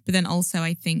 But then also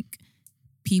I think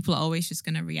people are always just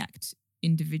going to react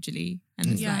individually.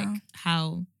 And it's like,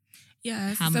 how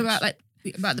much?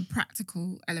 About the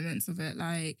practical elements of it.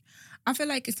 Like, I feel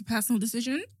like it's a personal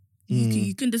decision.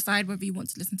 You can decide whether you want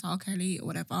to listen to R. Kelly or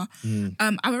whatever.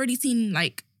 I've already seen,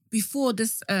 like, before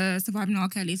this Surviving R.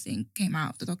 Kelly thing came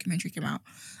out, the documentary came out,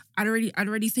 I'd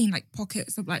already seen like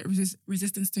pockets of like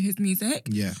resistance to his music.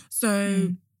 Yeah. So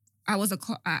I was at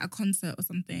a concert or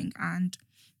something, and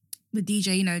the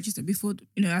DJ, you know, just before,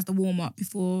 you know, as the warm up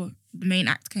before the main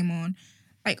act came on,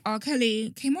 like R.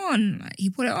 Kelly came on, like he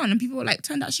put it on, and people were like,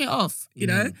 turn that shit off, you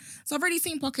know. So I've already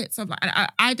seen pockets of like,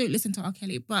 I don't listen to R.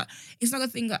 Kelly, but it's not a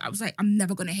thing that I was like, I'm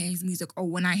never gonna hear his music, or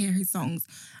when I hear his songs,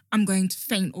 I'm going to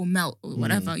faint or melt or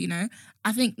whatever, you know.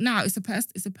 I think now it's a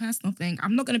personal thing.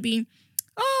 I'm not gonna be,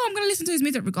 I'm gonna listen to his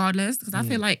music regardless, because I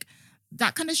feel like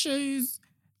that kind of shows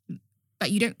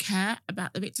that you don't care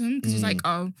about the victim, because it's like,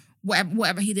 oh,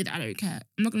 whatever he did, I don't care.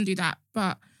 I'm not gonna do that,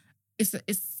 but it's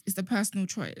a personal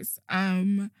choice.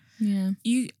 My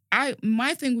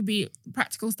thing would be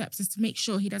practical steps is to make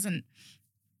sure he doesn't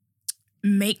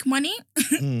make money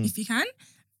if you can.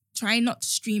 Try not to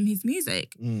stream his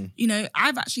music. You know,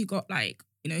 I've actually got like,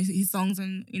 you know, his songs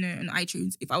and, you know, on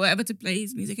iTunes. If I were ever to play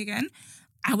his music again,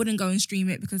 I wouldn't go and stream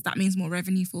it, because that means more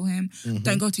revenue for him.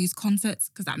 Don't go to his concerts,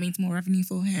 because that means more revenue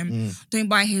for him. Don't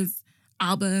buy his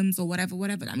albums or whatever,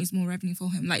 that means more revenue for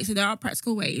him. Like, so there are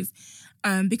practical ways,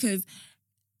 because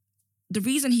the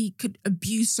reason he could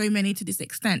abuse so many to this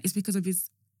extent is because of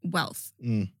his wealth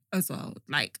as well.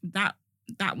 Like that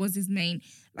was his main,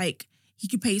 like he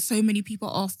could pay so many people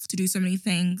off to do so many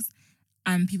things,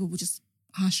 and people would just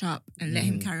hush up and let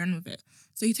him carry on with it.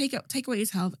 So you take away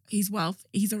his wealth,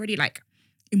 he's already like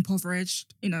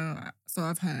impoverished, you know, so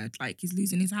I've heard, like he's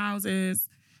losing his houses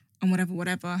and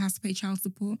whatever, has to pay child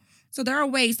support. So there are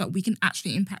ways that we can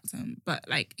actually impact him, but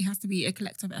like it has to be a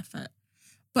collective effort.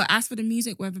 But as for the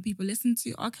music, whether people listen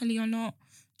to R. Kelly or not,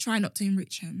 try not to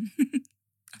enrich him.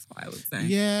 That's what I would say.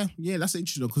 Yeah, that's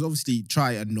interesting, because obviously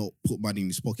try and not put money in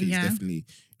his pocket is definitely,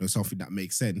 you know, something that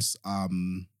makes sense. I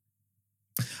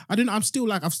don't know. I'm still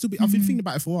like, I've been thinking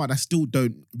about it for a while, and I still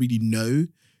don't really know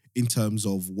in terms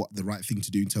of what the right thing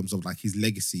to do in terms of like his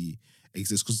legacy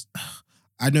exists. Because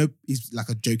I know he's like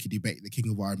a jokey debate, the king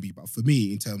of R&B, but for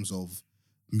me, in terms of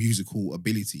musical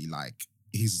ability, like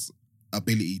his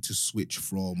ability to switch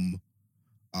from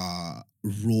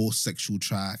raw sexual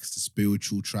tracks to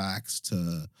spiritual tracks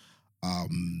to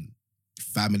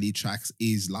family tracks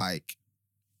is like,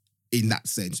 in that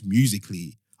sense,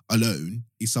 musically alone,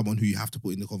 is someone who you have to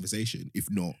put in the conversation, if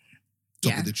not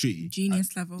top of the tree.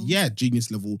 Genius level.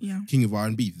 Genius level. Yeah. King of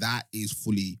R&B. That is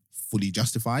fully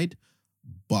justified.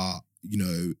 But, you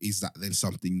know, is that then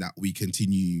something that we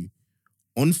continue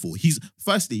on for? He's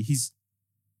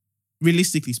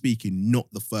realistically speaking, not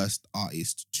the first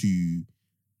artist to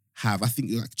have, I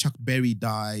think like Chuck Berry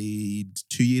died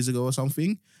 2 years ago or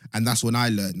something. And that's when I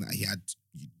learned that he had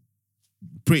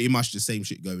pretty much the same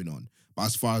shit going on. But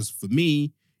as far as for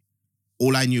me,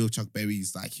 all I knew of Chuck Berry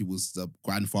is like he was the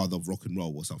grandfather of rock and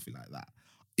roll or something like that.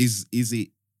 Is it,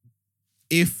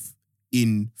 if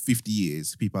in 50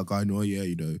 years people are going, oh yeah,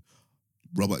 you know,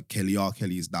 R.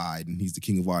 Kelly has died and he's the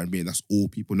king of R&B and that's all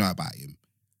people know about him,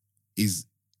 is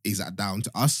that down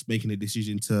to us making a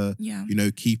decision to, you know,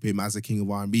 keep him as a king of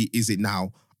R&B? Is it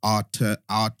now our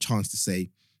chance to say,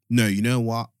 no, you know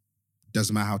what?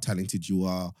 Doesn't matter how talented you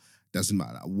are, doesn't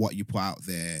matter what you put out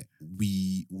there,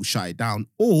 we will shut it down?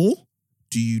 Or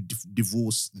do you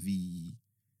divorce the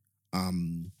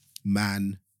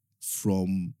man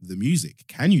from the music?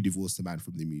 Can you divorce the man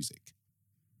from the music?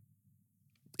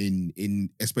 In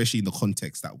especially in the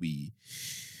context that we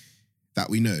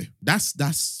know.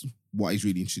 That's what is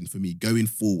really interesting for me. Going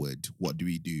forward, what do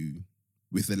we do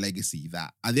with the legacy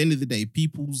that, at the end of the day,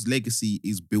 people's legacy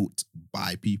is built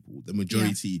by people. The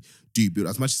majority do build,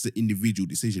 as much as an individual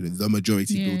decision, the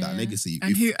majority build that legacy.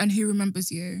 And who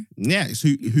remembers you? Yeah, it's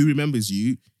who remembers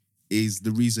you is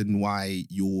the reason why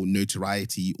your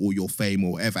notoriety or your fame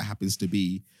or whatever happens to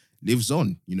be lives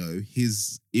on. You know,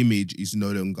 his image is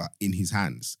no longer in his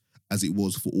hands, as it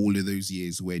was for all of those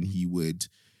years when he would,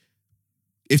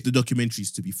 if the documentary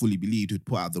is to be fully believed, would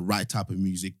put out the right type of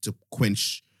music to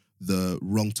quench the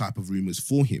wrong type of rumors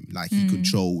for him. Like he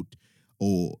controlled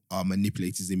or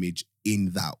manipulated his image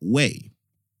in that way.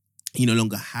 He no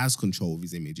longer has control of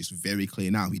his image. It's very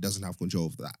clear now he doesn't have control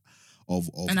of that. Of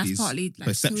and that's his partly like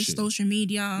perception. Social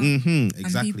media.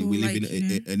 Exactly. We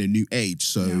live in a new age.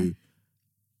 So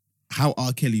how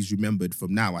R. Kelly's remembered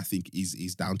from now, I think,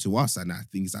 is down to us. And I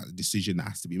think it's that decision that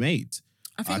has to be made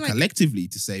collectively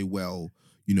to say, well,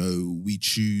 you know, we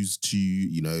choose to,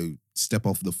 you know, step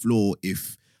off the floor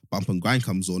if Bump and Grind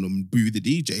comes on and boo the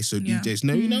DJ. So DJs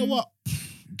know, you know what?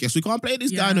 Guess we can't play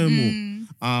this guy no more.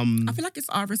 I feel like it's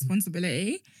our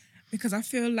responsibility, because I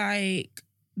feel like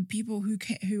people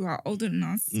who are older than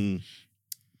us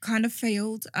kind of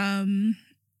failed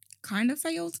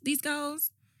these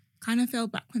girls, kind of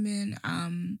failed black women,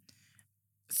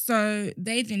 So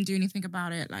they didn't do anything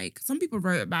about it. Like some people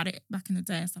wrote about it back in the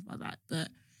day and stuff like that, but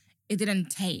it didn't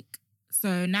take.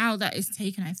 So now that it's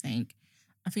taken, I think,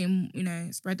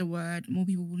 spread the word, more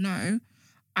people will know.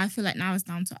 I feel like now it's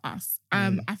down to us.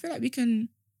 I feel like we can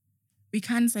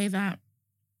say that,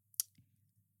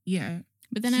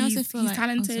 But then I also feel he's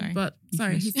talented,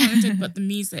 he's talented, but the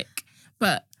music.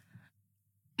 But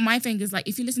my thing is like,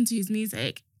 if you listen to his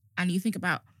music and you think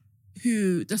about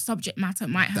who the subject matter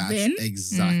might have been,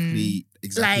 exactly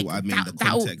like, what I mean. The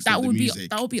context of the music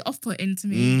that would be off-putting to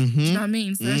me. Do you know what I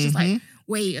mean? So it's just like,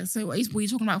 wait, so were you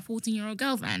talking about a 14-year-old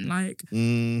girl then? Like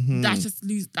that just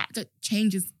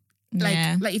changes.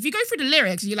 Like if you go through the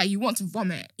lyrics, you want to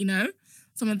vomit.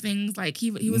 Some of the things like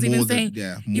he was even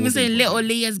saying Little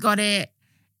Leah's got it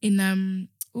in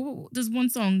there's one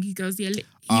song he goes he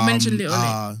mentioned Little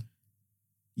Leah.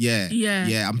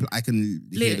 I can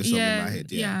hear the song in my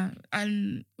head.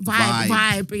 And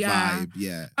vibe.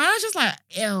 And I was just like,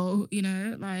 ew,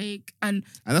 and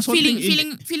that's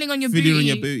feeling on your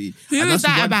booty. Who is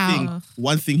that about?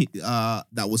 One thing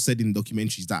that was said in the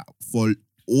documentary is that for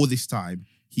all this time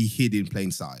he hid in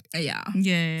plain sight.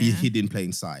 He hid in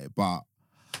plain sight, but.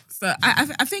 So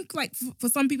I think like for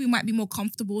some people it might be more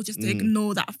comfortable just to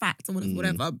ignore that fact or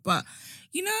whatever. But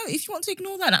if you want to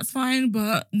ignore that, that's fine.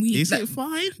 But is it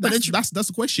fine? That's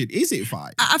the question. Is it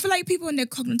fine? I feel like people in their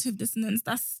cognitive dissonance,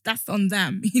 that's on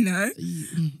them. Yeah,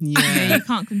 you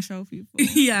can't control people.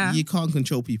 You can't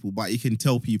control people, but you can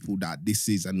tell people that this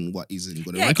is and what isn't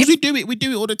going to because we do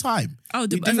it all the time. Oh,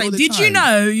 did you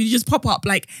know? You just pop up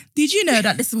like, did you know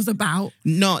that this was about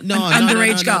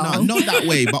underage girl? Not that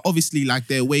way, but obviously like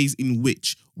there are ways in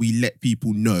which we let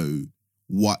people know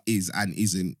what is and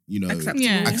isn't,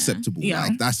 acceptable. Yeah.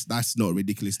 Like that's not a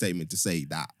ridiculous statement to say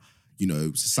that,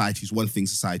 one thing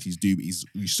societies do is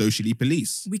we socially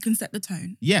police. We can set the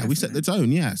tone. Yeah, definitely. We set the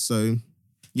tone. Yeah. So,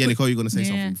 Nicole, you're going to say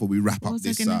something before we wrap up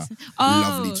this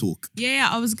lovely talk. Yeah,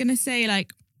 I was going to say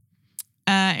like,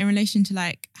 in relation to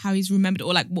like how he's remembered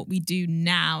or like what we do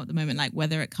now at the moment, like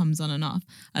whether it comes on and off,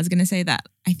 I was going to say that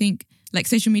I think like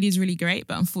social media is really great,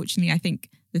 but unfortunately I think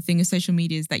the thing of social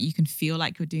media is that you can feel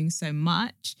like you're doing so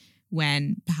much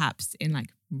when perhaps in like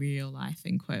real life,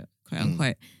 in quote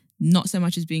unquote, not so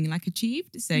much is being like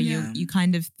achieved. So you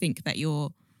kind of think that you're,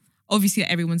 obviously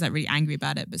everyone's like really angry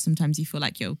about it, but sometimes you feel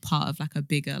like you're part of like a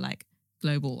bigger like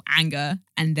global anger.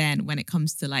 And then when it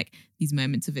comes to like these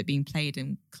moments of it being played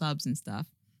in clubs and stuff,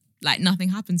 like nothing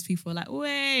happens. People are like,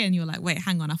 wait, and you're like, wait,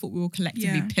 hang on. I thought we were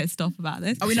collectively pissed off about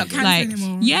this. Are we not cancelling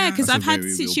anymore? Yeah, because I've had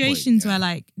situations where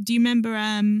like, do you remember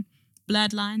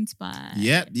Blurred Lines by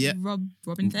Robin Thicke?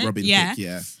 Robin Thicke,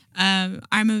 yeah. I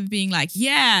remember being like,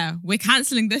 yeah, we're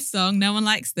cancelling this song. No one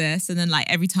likes this. And then like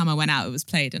every time I went out, it was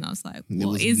played, and I was like,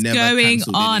 what is going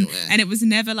on? Anywhere. And it was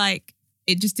never like.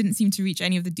 It just didn't seem to reach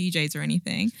any of the DJs or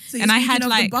anything. So and I had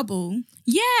like the bubble.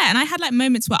 Yeah, and I had like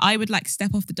moments where I would like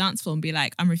step off the dance floor and be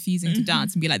like, I'm refusing to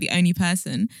dance and be like the only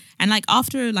person. And like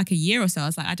after like a year or so, I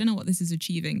was like, I don't know what this is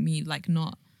achieving me. Like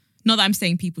not that I'm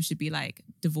saying people should be like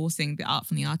divorcing the art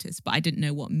from the artist, but I didn't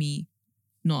know what me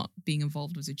not being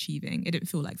involved was achieving. It didn't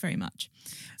feel like very much.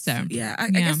 So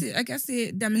I guess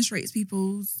it demonstrates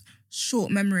people's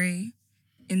short memory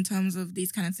in terms of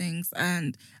these kind of things.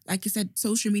 And like you said,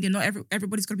 social media, not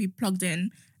everybody's got to be plugged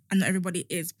in, and not everybody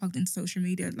is plugged into social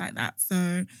media like that.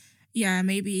 So yeah,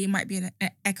 maybe it might be an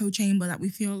echo chamber that we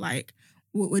feel like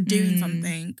we're doing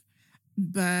something,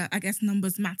 but I guess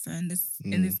numbers matter in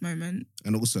this moment.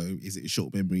 And also, is it a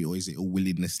short memory or is it a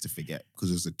willingness to forget?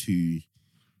 Because those are two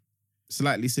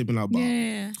slightly similar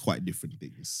but quite different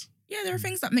things. Yeah, there are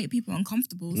things that make people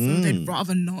uncomfortable, so they'd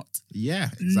rather not. Yeah,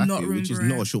 exactly. Not which is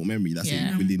not a short memory. That's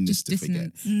a willingness to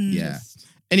forget. Yeah. Yes.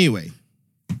 Anyway,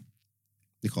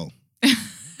 Nicole,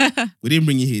 we didn't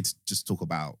bring you here to just talk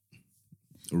about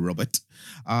Robert.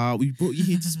 We brought you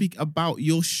here to speak about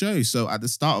your show. So at the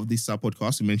start of this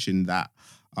podcast, we mentioned that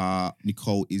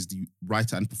Nicole is the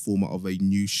writer and performer of a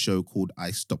new show called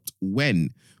I Stopped When,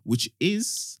 which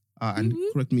is... and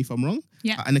correct me if I'm wrong,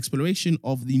 an exploration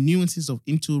of the nuances of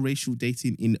interracial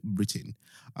dating in Britain.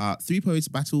 3 poets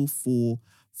battle for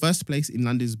first place in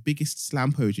London's biggest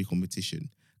slam poetry competition.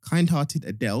 Kind-hearted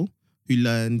Adele, who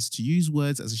learns to use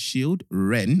words as a shield.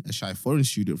 Ren, a shy foreign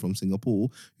student from Singapore,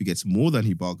 who gets more than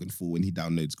he bargained for when he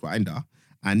downloads Grindr.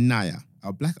 And Naya,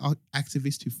 a black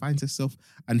activist who finds herself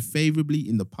unfavorably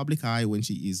in the public eye when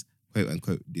she is quote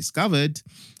unquote discovered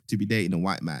to be dating a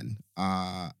white man.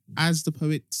 As the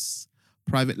poets'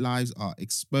 private lives are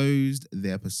exposed,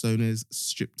 their personas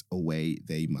stripped away,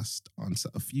 they must answer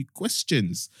a few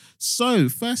questions. So,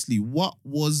 firstly, what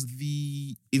was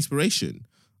the inspiration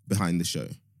behind the show?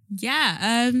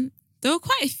 Yeah, There were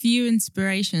quite a few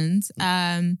inspirations.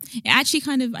 It actually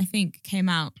kind of, I think, came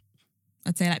out,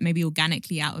 I'd say like maybe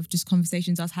organically out of just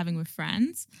conversations I was having with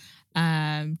friends.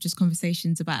 Just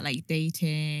conversations about like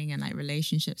dating and like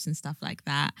relationships and stuff like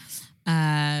that.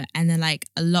 And then like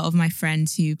a lot of my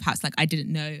friends who perhaps like I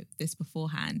didn't know this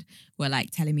beforehand were like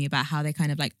telling me about how they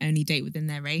kind of like only date within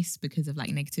their race because of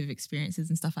like negative experiences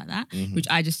and stuff like that, which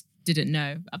I just didn't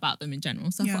know about them in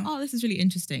general. So I thought, oh, this is really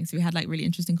interesting. So we had like really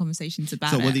interesting conversations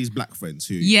about it. So were these black friends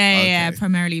who? Yeah,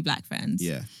 primarily black friends.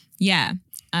 Yeah. Yeah,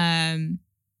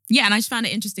 and I just found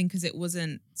it interesting because it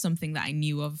wasn't something that I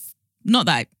knew of. Not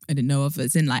that I didn't know of,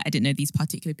 as in like I didn't know these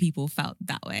particular people felt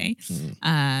that way.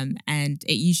 And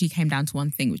it usually came down to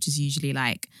one thing, which is usually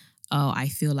like, oh, I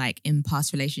feel like in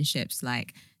past relationships,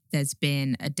 like there's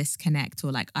been a disconnect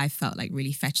or like I felt like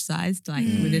really fetishized like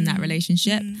within that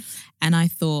relationship. And I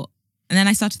thought, and then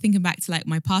I started thinking back to like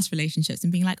my past relationships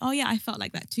and being like, oh yeah, I felt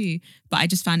like that too. But I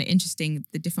just found it interesting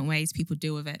the different ways people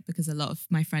deal with it, because a lot of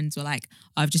my friends were like,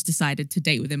 I've just decided to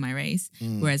date within my race.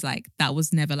 Whereas like that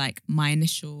was never like my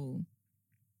initial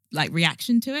like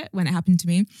reaction to it when it happened to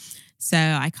me. So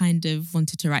I kind of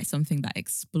wanted to write something that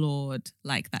explored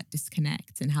like that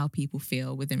disconnect and how people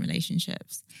feel within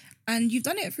relationships. And you've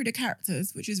done it through the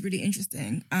characters, which is really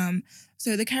interesting.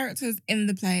 So the characters in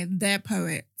the play, they're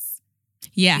poets.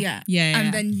 Yeah.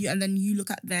 And then you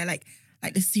look at their like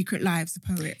the secret lives of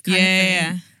poet kind of thing.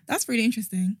 Yeah. That's really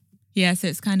interesting. Yeah, so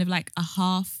it's kind of like a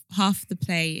half the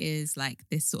play is like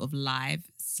this sort of live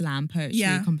slam poetry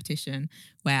competition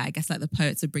where I guess like the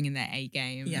poets are bringing their A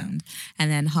game,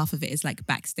 and then half of it is like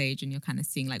backstage, and you're kind of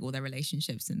seeing like all their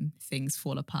relationships and things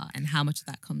fall apart and how much of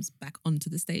that comes back onto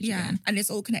the stage again. And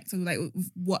it's all connected with like with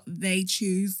what they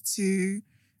choose to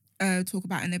talk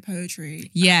about in their poetry.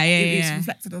 It's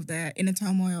reflective of their inner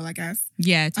turmoil, I guess.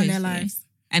 Yeah, totally. And their lives.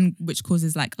 And which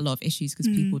causes like a lot of issues because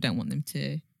people don't want them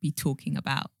to be talking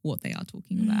about what they are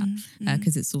talking about,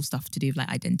 because it's all stuff to do with like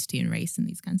identity and race and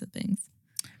these kinds of things.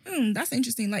 That's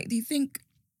interesting. Like, do you think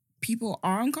people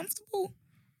are uncomfortable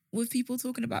with people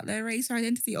talking about their race or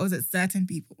identity, or is it certain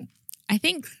people? I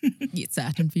think it's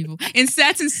certain people. In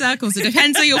certain circles, it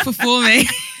depends how you're performing.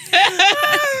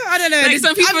 I don't know. Like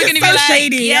some people are going to be like,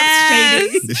 shady.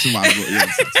 Yes. Shady. This is what I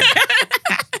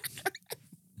got.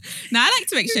 Now, I like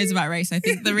to make shows about race. I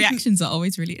think the reactions are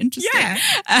always really interesting. Yeah.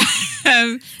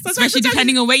 Especially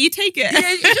depending on where you take it. Yeah,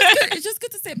 it's just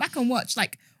good to sit back and watch,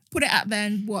 like, put it out there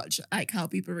and watch like how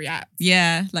people react.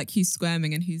 Yeah, like who's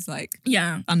squirming and who's like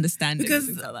understanding. Because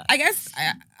like that. I guess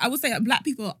I would say that black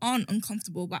people aren't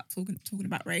uncomfortable about talking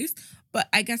about race, but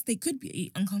I guess they could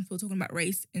be uncomfortable talking about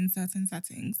race in certain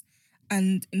settings.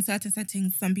 And in certain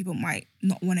settings, some people might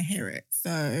not want to hear it.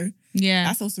 So yeah,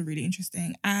 that's also really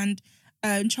interesting. And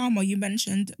Charma, you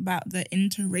mentioned about the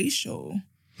interracial.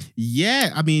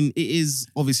 Yeah, I mean, it is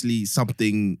obviously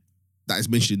something that is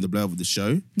mentioned in the blurb of the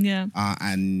show. Yeah.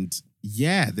 And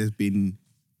yeah, there's been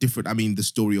different, I mean, the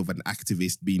story of an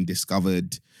activist being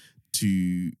discovered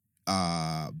to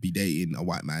be dating a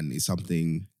white man is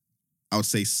something I would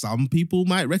say some people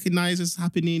might recognize as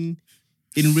happening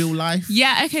in real life.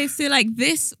 Yeah, okay, so like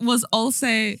this was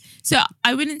also, so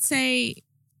I wouldn't say,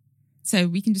 so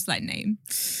we can just like name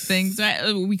things,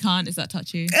 right? We can't, is that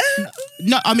touchy?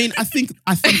 No, I mean, I think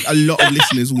a lot of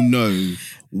listeners will know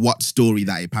what story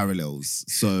that it parallels.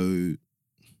 So,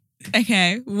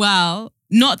 okay, well,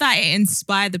 not that it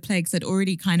inspired the play, because I'd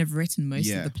already kind of written most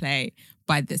of the play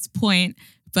by this point.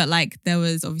 But like there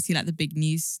was obviously like the big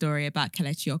news story about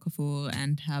Kelechi Okafor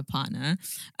and her partner,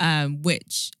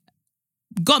 which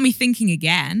got me thinking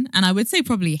again, and I would say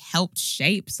probably helped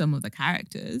shape some of the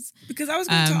characters. Because I was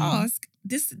going to ask,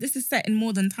 this is set in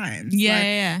modern times.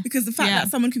 Yeah. Because the fact that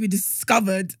someone could be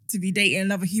discovered to be dating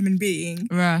another human being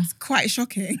is quite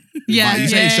shocking. Yeah, you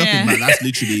say it's shocking, man. That's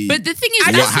literally. But the thing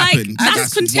is,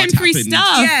 that's contemporary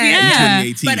stuff. Yeah.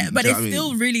 But it's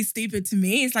still really stupid to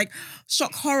me. It's like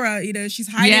shock horror. You know, she's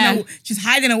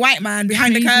hiding a white man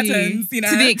behind the curtains. You know,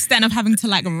 to the extent of having to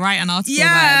like write an article.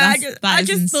 Yeah, I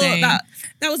just thought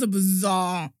that was a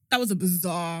bizarre.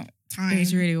 Time. It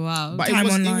was really wild. But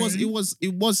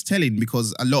it was telling,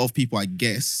 because a lot of people, I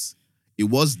guess, it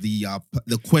was the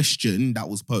question that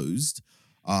was posed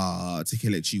to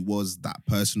Kelechi was that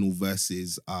personal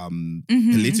versus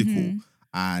political.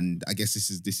 And I guess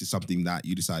this is something that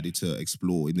you decided to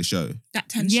explore in the show. That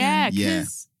tension. Yeah,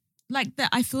 because like that,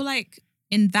 I feel like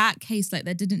in that case, like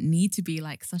there didn't need to be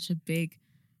like such a big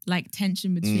like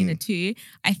tension between the two.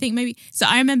 I think maybe, so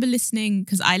I remember listening,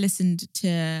 because I listened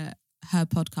to her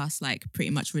podcast like pretty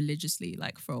much religiously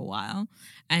like for a while,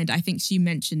 and I think she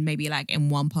mentioned maybe like in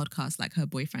one podcast like her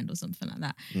boyfriend or something like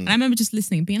that. And I remember just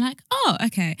listening and being like, oh,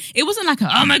 okay. It wasn't like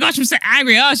oh my gosh, I'm so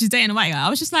angry, oh she's dating a white guy. I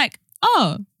was just like,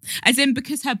 oh, as in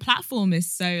because her platform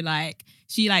is so like,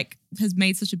 she like has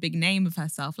made such a big name of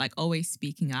herself, like always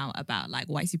speaking out about like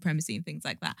white supremacy and things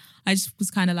like that. I just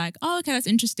was kind of like, oh, okay, that's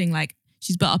interesting. Like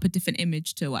she's built up a different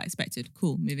image to what I expected.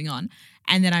 Cool, moving on.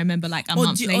 And then I remember like a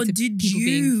month later, did people you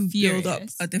being furious. build up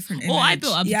a different image? Or I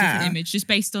built up a different image just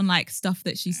based on like stuff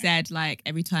that she said, like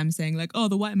every time saying like, oh,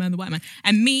 the white man.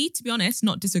 And me, to be honest,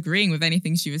 not disagreeing with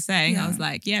anything she was saying. I was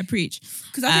like, yeah, preach.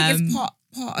 Because I think it's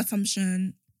part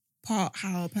assumption, part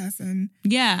how a person,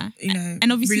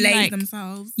 and obviously relays like,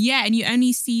 themselves. Yeah, and you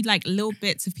only see like little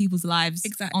bits of people's lives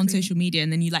on social media,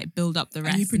 and then you like build up the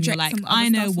rest, and you're like, I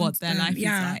know what their life is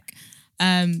like.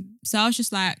 So I was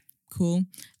just like, cool.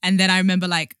 And then I remember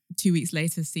like 2 weeks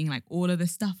later seeing like all of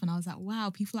this stuff, and I was like,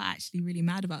 wow, people are actually really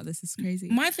mad about this. It's crazy.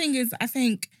 My thing is, I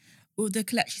think with the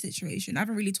Kelechi situation, I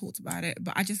haven't really talked about it,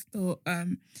 but I just thought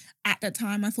at that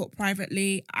time, I thought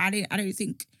privately, I don't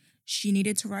think she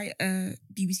needed to write a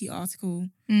BBC article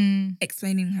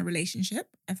explaining her relationship.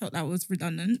 I thought that was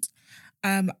redundant.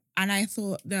 And I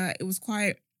thought that it was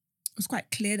quite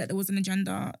clear that there was an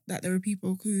agenda, that there were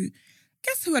people who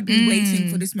had been waiting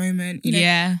for this moment. You know?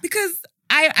 Yeah. Because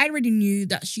I already knew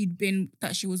that she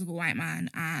was with a white man,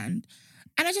 and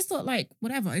I just thought like,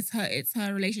 whatever, it's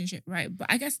her relationship, right? But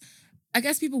I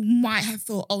guess people might have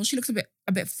thought, oh, she looks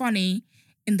a bit funny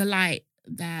in the light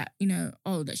that, you know,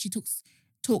 oh, that she talks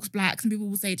black. Some people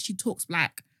will say she talks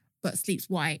black but sleeps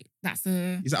white. Is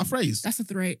that a phrase? That's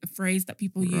a phrase that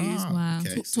people use. Wow.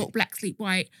 Okay, talk black, sleep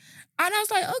white. And I was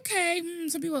like, okay,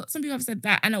 some people have said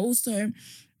that. And also,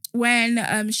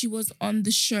 when she was on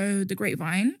the show The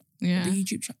Grapevine, the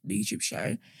YouTube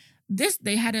show,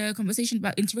 they had a conversation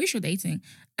about interracial dating,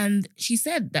 and she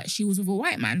said that she was with a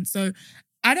white man. So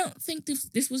I don't think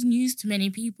this was news to many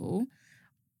people,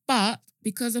 but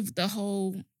because of the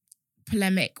whole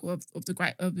polemic of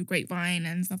the Grapevine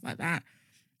and stuff like that,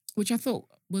 which I thought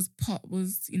was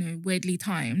you know, weirdly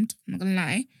timed, I'm not gonna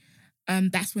lie,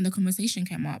 that's when the conversation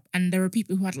came up, and there were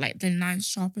people who had like their knives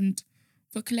sharpened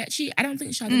for Kelechi. I don't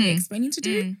think she had any explaining to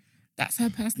do. That's her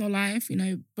personal life, you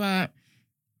know, but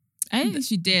I don't think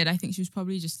she did. I think she was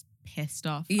probably just pissed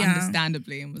off,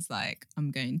 understandably, and was like,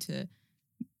 I'm going to...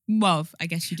 Well, I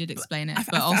guess she did explain it,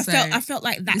 but also I felt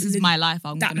like that this is my life.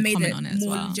 I'm going to comment on it as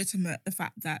well. More legitimate, the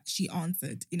fact that she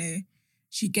answered. You know,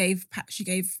 she gave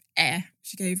air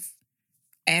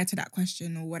to that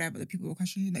question or whatever the people were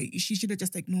questioning. You know, she should have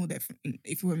just ignored it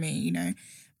if it were me. You know,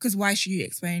 because why should you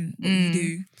explain what you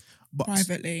do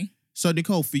privately? So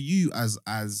Nicole, for you as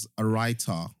a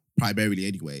writer, primarily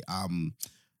anyway,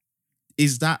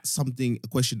 is that a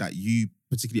question that you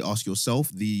particularly ask yourself?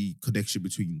 The connection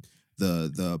between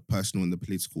the personal and the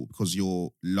political, because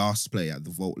your last play at the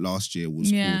Vault last year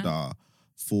was called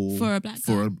for a black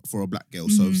girl. For a black girl.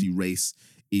 So obviously race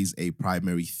is a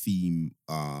primary theme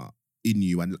in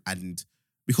you, and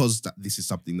because this is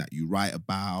something that you write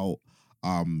about,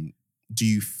 do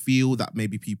you feel that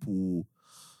maybe people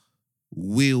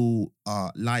will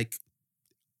like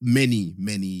many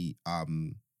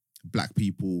black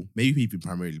people, maybe even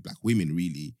primarily black women,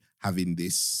 really having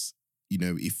this, you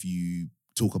know, if you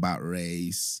talk about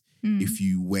race, if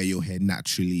you wear your hair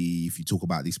naturally, if you talk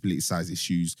about these politicized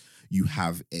issues, you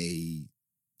have an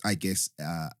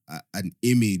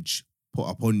image put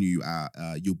upon you,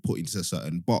 you're put into a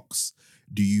certain box.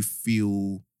 Do you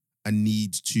feel a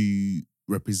need to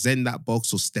represent that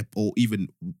box or even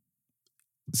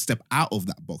step out of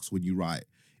that box when you write?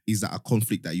 Is that a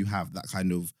conflict that you have, that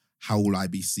kind of, how will I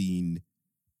be seen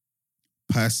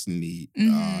personally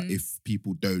if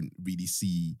people don't really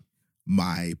see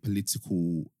my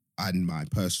political and my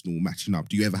personal matching up?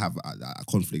 Do you ever have a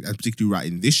conflict? And particularly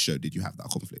writing this show, did you have that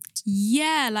conflict?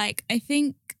 Yeah, like I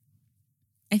think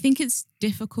it's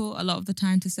difficult a lot of the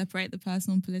time to separate the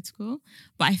personal and political,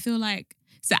 but I feel like,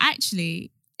 so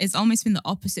actually it's almost been the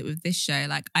opposite with this show.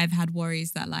 Like I've had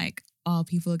worries that like, oh,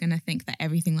 people are going to think that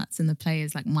everything that's in the play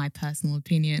is like my personal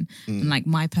opinion and like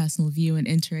my personal view on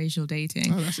interracial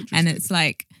dating. Oh, that's interesting. And it's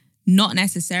like, not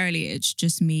necessarily, it's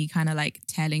just me kind of like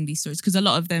telling these stories, because a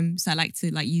lot of them, so I like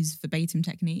to like use verbatim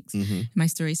techniques in my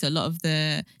story. So a lot of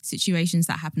the situations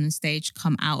that happen on stage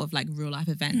come out of like real life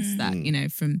events that, you know,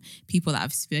 from people that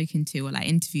I've spoken to or like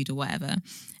interviewed or whatever.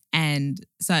 And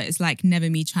so it's like never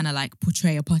me trying to like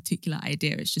portray a particular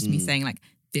idea. It's just me saying like,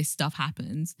 this stuff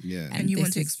happens. Yeah. And you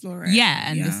want to explore it. Yeah.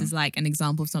 And this is like an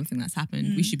example of something that's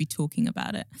happened. We should be talking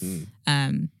about it.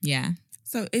 Yeah.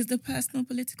 So is the personal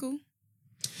political?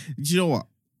 Do you know what?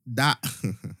 that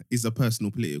is a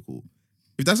personal political.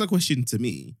 If that's a question to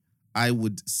me, I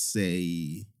would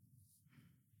say,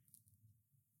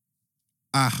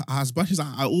 as much as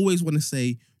I always want to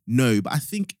say no, but I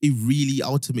think it really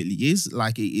ultimately is.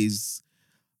 Like, it is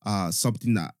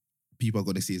something that people are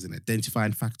going to see as an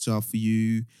identifying factor for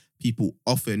you. People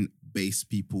often base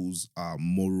people's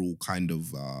moral kind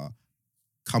of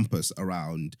compass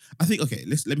around. I think, okay,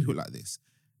 let me put it like this.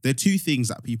 There are two things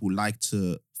that people like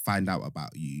to find out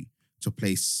about you to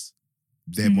place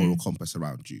their moral compass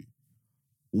around you.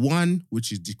 One,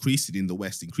 which is decreasing in the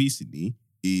West increasingly,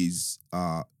 is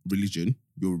religion,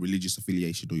 your religious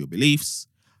affiliation or your beliefs.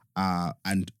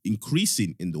 And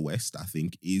increasing in the West, I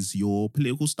think, is your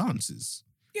political stances.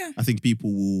 Yeah. I think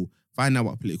people will find out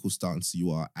what political stance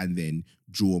you are and then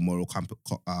draw a moral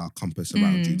compass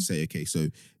around you to say, okay, so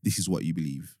this is what you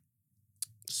believe.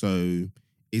 So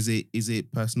is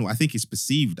it personal? I think it's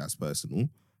perceived as personal.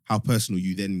 How personal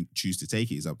you then choose to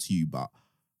take it is up to you. But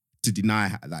to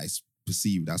deny that it's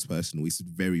perceived as personal is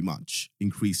very much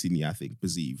increasingly, I think,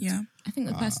 perceived. Yeah. I think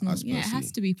the personal, it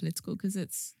has to be political because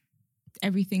it's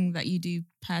everything that you do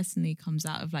personally comes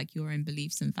out of like your own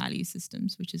beliefs and value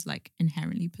systems, which is like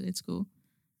inherently political.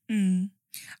 I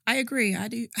agree. I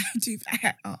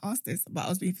asked this, but I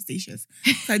was being facetious.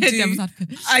 So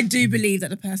I do believe that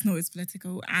the personal is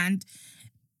political, and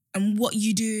what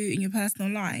you do in your personal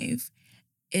life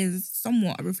is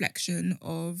somewhat a reflection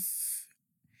of,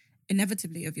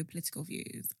 inevitably, of your political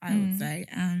views, I would say.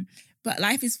 But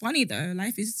life is funny though.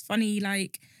 Life is funny,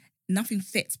 like nothing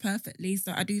fits perfectly.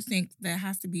 So I do think there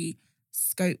has to be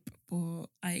scope for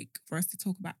us to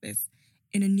talk about this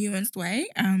in a nuanced way.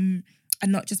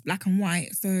 And not just black and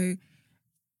white. So,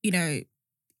 you know,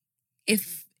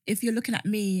 if you're looking at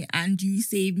me and you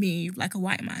see me like a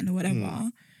white man or whatever,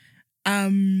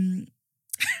 I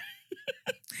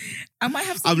might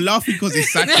have some... I'm laughing because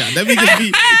it's Satya. Let me just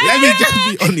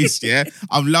be honest, yeah?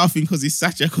 I'm laughing because it's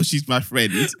Satya because she's my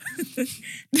friend.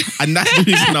 And that's the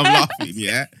reason I'm laughing,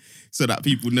 yeah? So that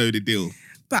people know the deal.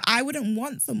 But I wouldn't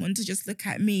want someone to just look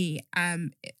at me,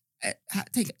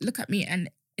 look at me and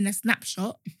in a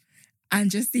snapshot and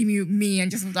just see me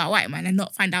and just with that white man and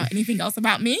not find out anything else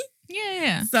about me.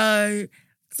 Yeah. So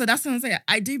that's what I'm saying.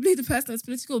 I do believe the person is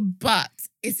political, but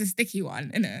it's a sticky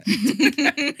one, isn't it?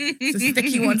 It's a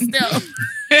sticky one still.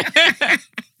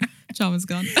 Charm is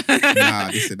gone. Nah,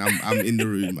 listen, I'm in the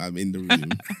room. I'm in the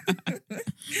room.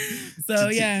 So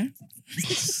yeah.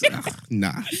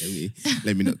 Nah,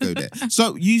 let me not go there.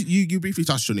 So you briefly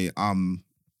touched on it.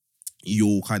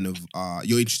 You're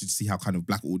interested to see how kind of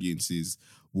black audiences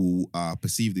will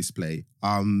perceive this play.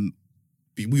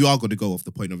 We are going to go off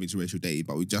the point of interracial dating,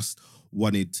 but we just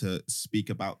wanted to speak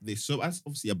about this. So as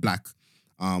obviously a black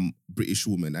British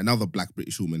woman, another black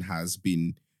British woman has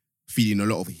been feeling a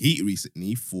lot of heat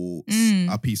recently for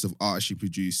a piece of art she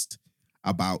produced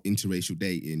about interracial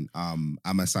dating.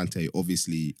 Ama Asante,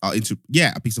 obviously,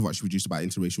 a piece of art she produced about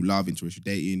interracial love, interracial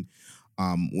dating.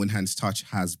 When Hands Touch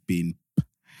has been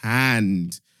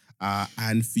panned.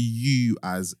 And for you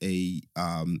as a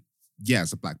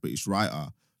black British writer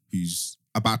who's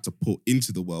about to put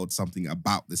into the world something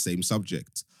about the same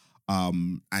subject,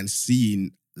 and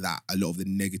seeing that a lot of the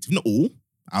negative, not all,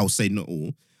 I'll say not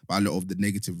all, but a lot of the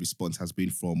negative response has been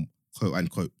from quote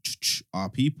unquote our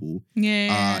people.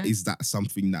 Yeah. Is that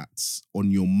something that's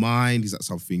on your mind? Is that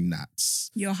something that's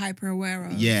you're hyper aware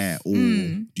of? Yeah, or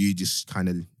do you just kind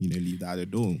of leave that at the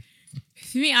door?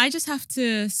 For me, I just have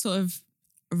to sort of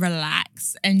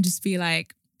relax and just be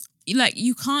like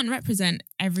you can't represent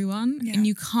everyone and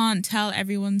you can't tell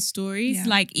everyone's stories. Yeah.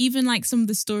 Like even like some of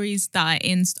the stories that are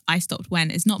in I Stopped When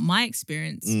is not my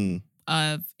experience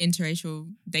of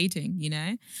interracial dating, you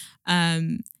know?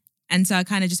 And so I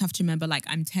kind of just have to remember like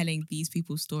I'm telling these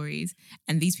people's stories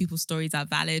and these people's stories are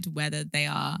valid whether they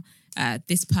are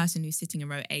this person who's sitting in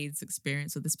row A's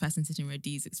experience or this person sitting in row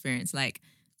D's experience. Like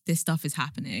this stuff is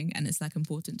happening and it's like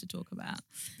important to talk about.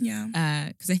 Yeah.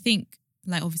 Because I think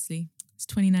like obviously it's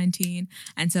 2019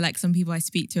 and so like some people I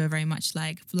speak to are very much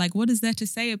like what is there to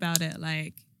say about it?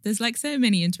 Like there's like so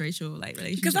many interracial like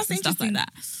relationships and stuff like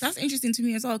that. That's interesting to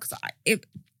me as well because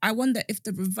I wonder if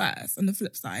the reverse on the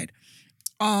flip side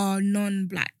are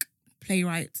non-black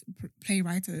playwriters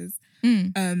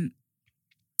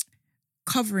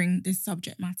covering this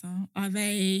subject matter. Are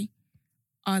they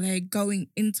going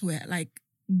into it like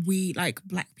we like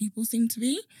black people seem to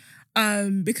be?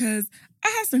 Because I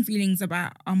have some feelings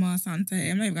about Ama Asante.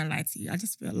 I'm not even gonna lie to you. I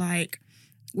just feel like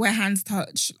Where Hands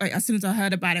Touch, like as soon as I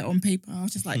heard about it on paper, I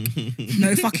was just like,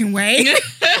 no fucking way.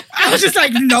 I was just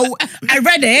like, no. I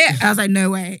read it. I was like, no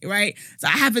way, right? So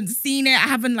I haven't seen it. I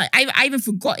haven't I even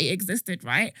forgot it existed,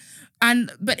 right?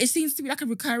 But it seems to be like a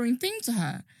recurring thing to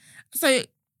her. So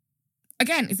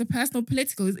again, it's a personal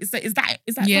political. Is that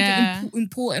something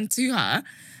important to her?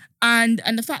 And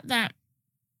the fact that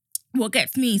what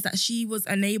gets me is that she was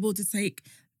unable to take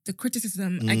the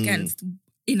criticism against,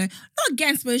 not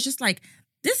against, but it's just like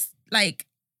this, like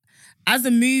as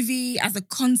a movie, as a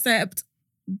concept,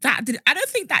 I don't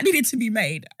think that needed to be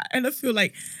made. And I feel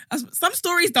like some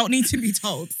stories don't need to be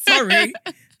told.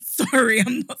 Sorry,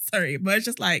 I'm not sorry, but it's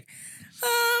just like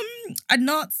a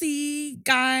Nazi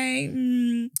guy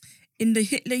in the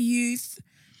Hitler Youth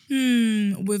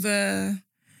with a.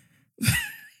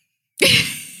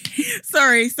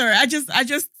 sorry. I just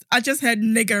heard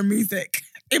nigger music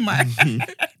in my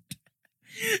head.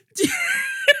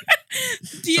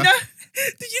 Do you know?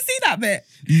 Did you see that bit?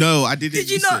 No, I didn't. Did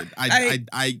you not? I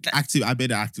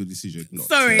made an active decision.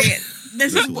 Sorry,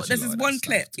 there's this one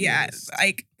clip. Yeah,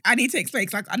 like I need to explain.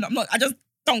 Like I'm not. I just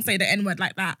don't say the N-word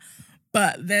like that.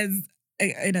 But there's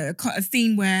a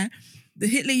scene where the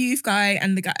Hitler Youth guy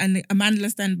and Amanda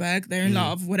Stenberg, they're in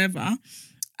love, whatever.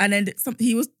 And then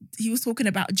he was talking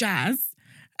about jazz,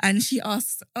 and she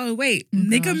asks, "Oh wait,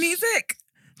 nigger music."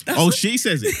 She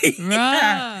says it.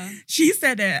 Yeah, she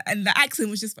said it, and the accent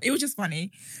was just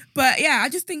funny. But yeah, I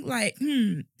just think like,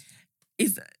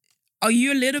 are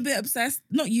you a little bit obsessed?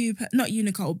 Not you,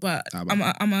 Nicole, but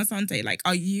Asante. Like,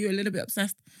 are you a little bit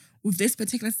obsessed with this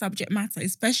particular subject matter,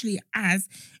 especially as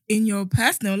in your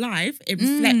personal life, it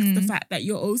reflects the fact that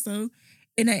you're also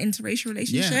in an interracial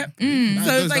relationship. Yeah.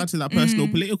 So it goes down to that personal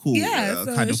political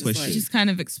kind of question. Like, just kind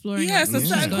of exploring. Yeah, so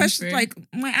certain questions, like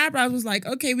my eyebrows was like,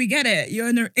 okay, we get it. You're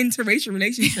in an interracial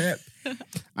relationship.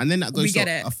 And then that goes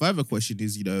to a further question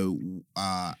is,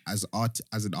 as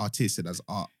an artist and as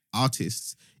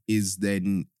artists, is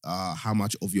then how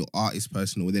much of your art is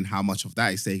personal, and then how much of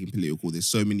that is taking political. There's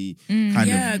so many kind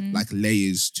of like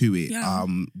layers to it. Yeah.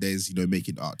 There's,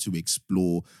 making art to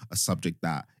explore a subject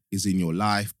that is in your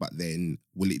life, but then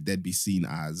will it then be seen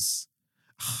as,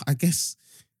 I guess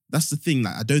that's the thing.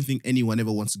 Like, I don't think anyone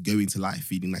ever wants to go into life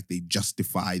feeling like they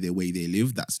justify the way they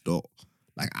live. That's not,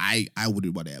 like, I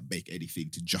wouldn't want to make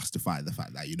anything to justify the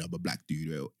fact that, I'm a black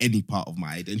dude or any part of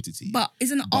my identity. But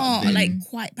isn't art like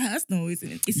quite personal, isn't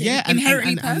it? It's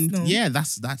inherently personal. And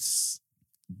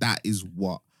that is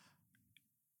what.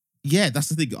 Yeah, that's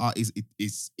the thing. Art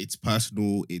it's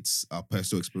personal. It's a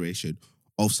personal exploration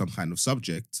of some kind of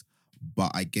subject.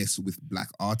 But I guess with black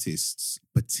artists,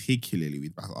 particularly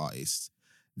with black artists,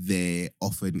 there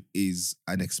often is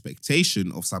an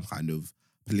expectation of some kind of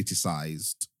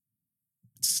politicized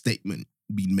statement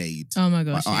being made. Oh my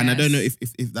gosh! And I don't know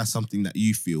if that's something that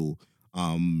you feel.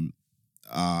 And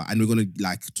we're gonna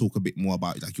like talk a bit more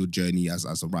about like your journey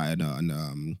as a writer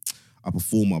and a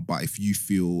performer. But if you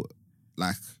feel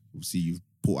like, obviously, you've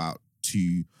put out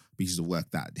 2 pieces of work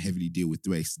that heavily deal with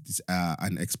race,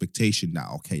 an expectation that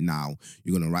now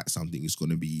you're gonna write something, it's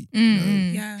gonna be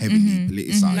heavily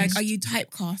politicized. Like, are you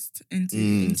typecast into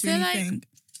anything? Like,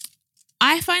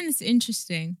 I find this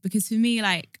interesting because for me,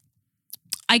 like,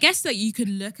 I guess that you could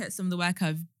look at some of the work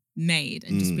I've made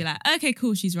and just be like, okay,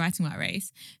 cool, she's writing about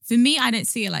race. For me, I don't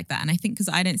see it like that. And I think because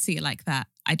I don't see it like that,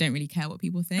 I don't really care what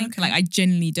people think. Okay. Like, I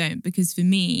genuinely don't, because for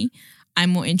me,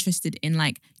 I'm more interested in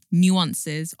like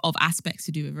nuances of aspects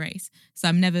to do with race. So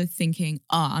I'm never thinking,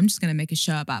 I'm just going to make a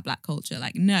show about black culture.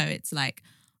 Like, no, it's like,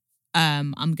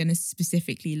 I'm going to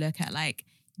specifically look at like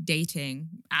dating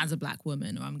as a black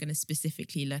woman, or I'm going to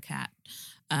specifically look at,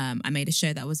 I made a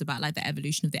show that was about like the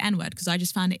evolution of the N-word because I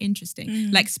just found it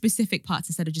interesting. Like specific parts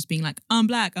instead of just being like, I'm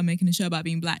black, I'm making a show about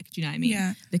being black. Do you know what I mean?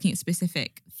 Yeah. Looking at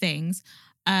specific things.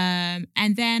 And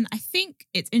then I think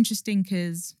it's interesting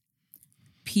because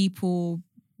people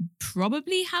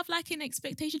probably have like an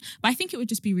expectation, but I think it would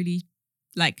just be really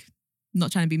like,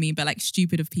 not trying to be mean, but like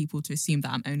stupid of people to assume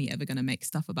that I'm only ever going to make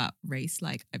stuff about race.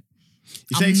 Like, I'm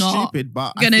not stupid,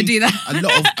 but gonna do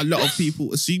that. a lot of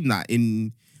people assume that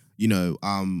in,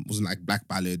 wasn't like Black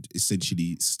Ballad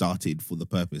essentially started for the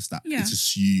purpose that it's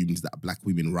assumed that black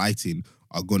women writing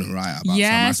are gonna write about some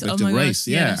aspect of race.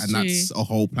 Gosh, and that's a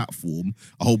whole platform,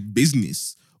 a whole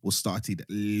business was started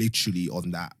literally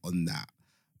on that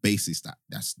basis.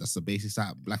 That's the basis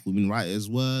that black women writers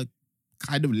were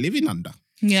kind of living under.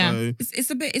 Yeah. So, it's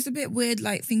a bit weird,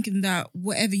 like thinking that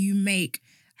whatever you make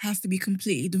has to be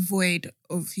completely devoid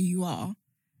of who you are.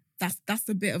 That's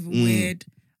a bit of a weird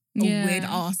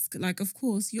ask. Like, of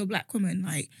course, you're a black woman.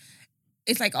 Like,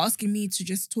 it's like asking me to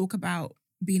just talk about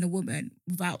being a woman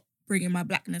without bringing my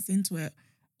blackness into it,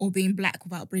 or being black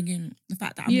without bringing the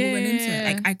fact that I'm a woman into it.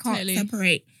 Like, I can't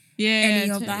separate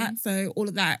any of that. So all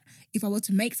of that, if I were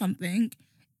to make something,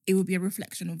 it would be a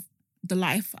reflection of the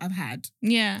life I've had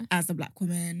Yeah. as a Black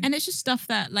woman. And it's just stuff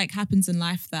that like happens in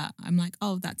life that I'm like,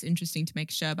 oh, that's interesting to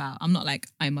make a show about. I'm not like,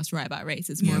 I must write about race.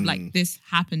 It's more of like, this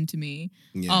happened to me.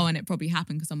 Yeah. Oh, and it probably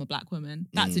happened because I'm a Black woman.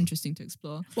 That's interesting to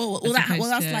explore. Well,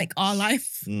 that's like our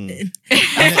life.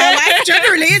 That's our life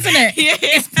generally, isn't it? Yeah.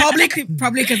 It's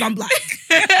probably because I'm Black.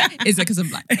 Is it because I'm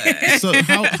Black? So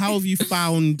how have you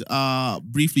found,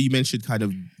 briefly you mentioned kind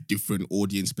of different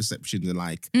audience perceptions and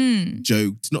like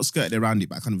joked, not skirted around it,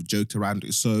 but kind of joked around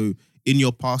it. So in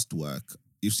your past work,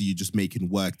 you're just making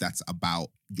work that's about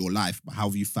your life, but how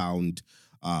have you found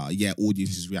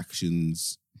audiences'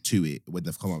 reactions to it when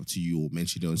they've come up to you or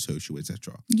mentioned it on social,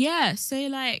 etc.? Yeah, so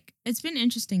like it's been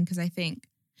interesting because I think,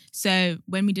 so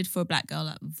when we did For a Black Girl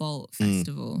at Vault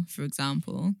Festival, for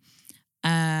example,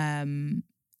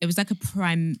 it was like a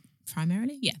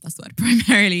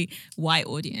primarily white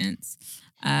audience,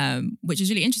 which is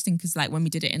really interesting because like when we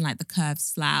did it in like the Curved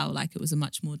Slough, like it was a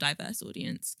much more diverse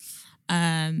audience.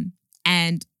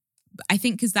 And I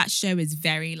think because that show is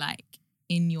very like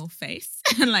in your face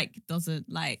and like doesn't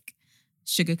like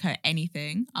sugarcoat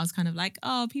anything, I was kind of like,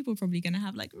 oh, people are probably going to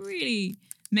have like really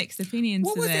mixed opinions.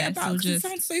 What to was this, it about? Because it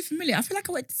sounds so familiar. I feel like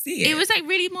I went to see it. It was like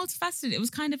really multifaceted. It was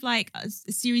kind of like a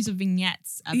series of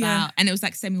vignettes about, and it was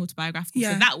like semi-autobiographical.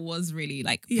 So that was really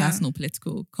like personal,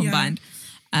 political combined,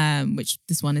 which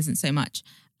this one isn't so much.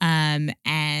 And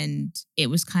it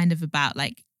was kind of about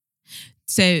like,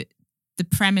 so the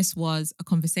premise was a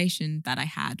conversation that I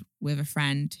had with a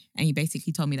friend, and he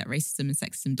basically told me that racism and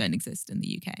sexism don't exist in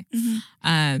the UK.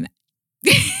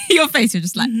 Your face, you're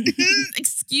just like,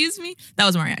 excuse me? That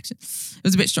was my reaction. It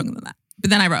was a bit stronger than that.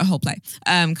 But then I wrote a whole play,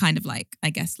 kind of like,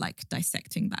 I guess, like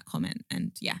dissecting that comment.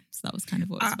 And yeah, so that was kind of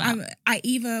what it was about. I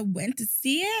either went to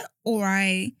see it or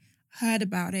I heard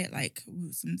about it, like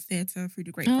some theatre through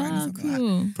the grapevine or something like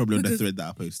that. Probably on the thread that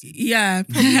I posted. Yeah,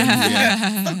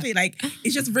 probably. Something like,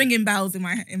 it's just ringing bells in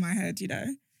my head, you know?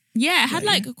 Yeah, it had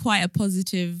like quite a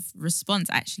positive response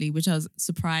actually, which I was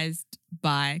surprised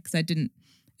by because I didn't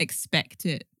expect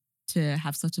it to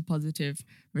have such a positive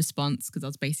response because I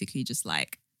was basically just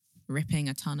like ripping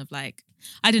a ton of like,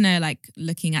 I don't know, like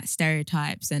looking at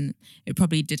stereotypes, and it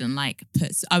probably didn't like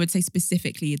put, I would say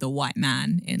specifically the white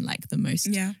man in like the most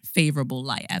favorable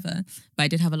light ever. But I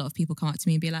did have a lot of people come up to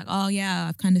me and be like, oh yeah,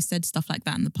 I've kind of said stuff like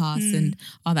that in the past and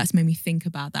oh, that's made me think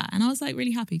about that. And I was like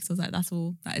really happy because I was like, that's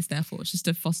all that is there for. It's just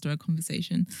to foster a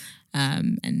conversation.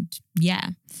 And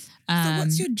yeah. So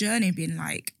what's your journey been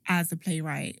like as a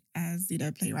playwright, as, you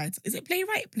know, playwright? Is it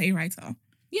playwrighter?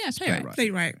 Yeah, playwright.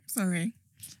 Playwright.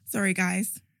 Sorry,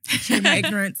 guys. Shame my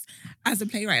ignorance. As a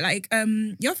playwright, like,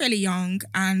 you're fairly young,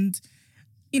 and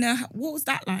you know, what was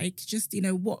that like? Just, you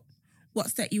know, what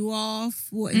set you off?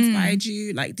 What inspired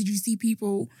you? Like, did you see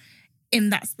people in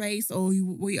that space, or are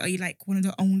you like one of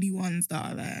the only ones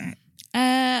that are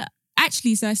there?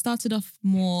 Actually, so I started off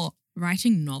more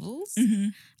writing novels,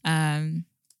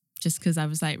 just because I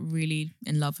was like really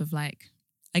in love with like,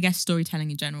 I guess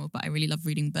storytelling in general, but I really love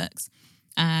reading books.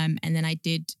 And then I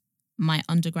did my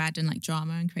undergrad in like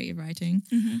drama and creative writing.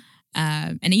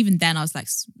 And even then I was like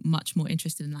much more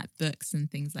interested in like books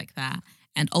and things like that,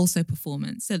 and also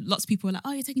performance. So lots of people were like,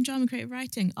 oh, you're taking drama and creative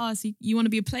writing. Oh, so you want to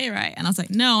be a playwright? And I was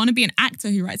like, no, I want to be an actor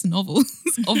who writes novels,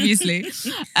 obviously.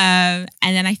 And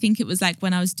then I think it was like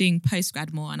when I was doing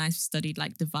postgrad more, and I studied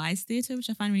like devised theatre,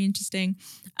 which I find really interesting.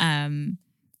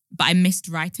 But I missed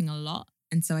writing a lot.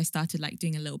 And so I started like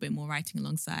doing a little bit more writing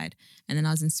alongside. And then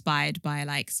I was inspired by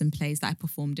like some plays that I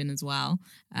performed in as well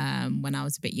when I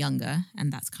was a bit younger.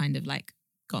 And that's kind of like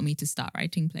got me to start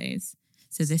writing plays.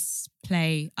 So this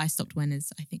play, I Stopped When,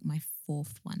 is I think my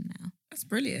 4th one now. That's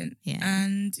brilliant. Yeah.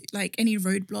 And like any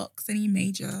roadblocks, any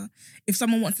major, if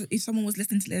someone was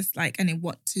listening to this, like, and they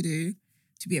want to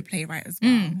be a playwright as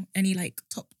well, any like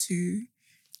top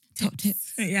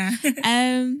tips? Yeah.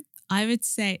 I would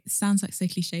say, it sounds like so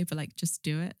cliche, but like just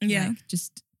do it. Yeah. Like,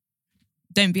 just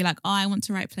don't be like, oh, I want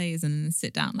to write plays, and then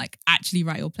sit down. Like actually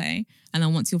write your play. And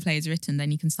then once your play is written,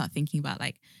 then you can start thinking about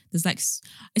like, there's like,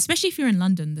 especially if you're in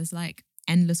London, there's like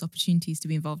endless opportunities to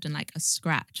be involved in like a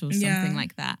scratch or something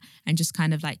like that. And just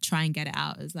kind of like try and get it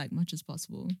out as like much as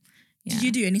possible. Yeah. Did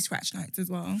you do any scratch nights as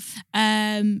well?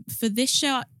 For this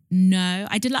show, no.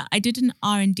 I did an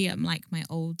R&D at like my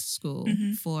old school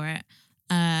for it.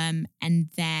 And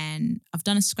then I've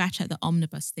done a scratch at the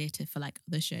Omnibus Theatre for like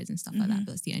other shows and stuff like that.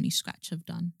 But that's the only scratch I've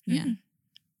done. Yeah.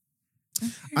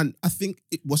 Okay. And I think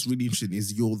what's really interesting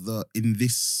is you're in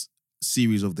this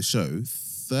series of the show,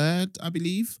 3rd, I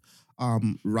believe,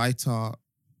 writer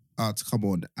to come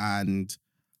on, and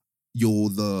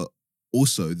you're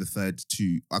also the 3rd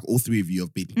to, like, all 3 of you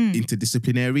have been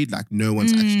interdisciplinary. Like no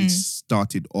one's actually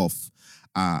started off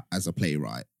as a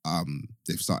playwright.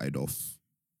 They've started off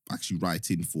actually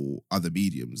writing for other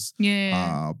mediums, be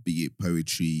it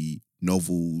poetry,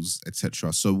 novels,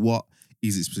 etc. So what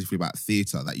is it specifically about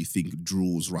theatre that you think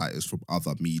draws writers from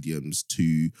other mediums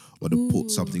to want to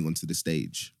put something onto the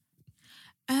stage?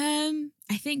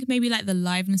 I think maybe like the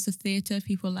liveness of theatre.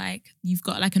 People like, you've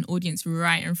got like an audience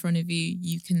right in front of you.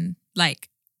 You can like,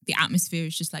 the atmosphere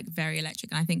is just like very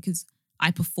electric. And I think because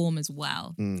I perform as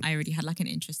well, I already had like an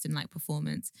interest in like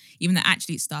performance, even though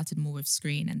actually it started more with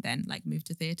screen and then like moved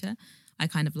to theatre. I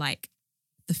kind of like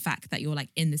the fact that you're like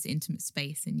in this intimate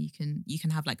space and you can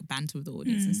have like a banter with the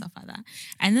audience and stuff like that.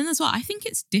 And then as well, I think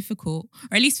it's difficult,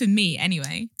 or at least for me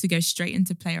anyway, to go straight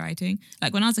into playwriting.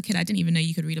 Like when I was a kid, I didn't even know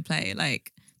you could read a play.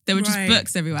 Like there were just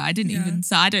books everywhere. I didn't even,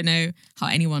 so I don't know how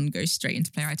anyone goes straight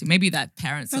into playwriting. Maybe their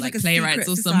parents are like playwrights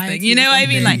or something. You know what I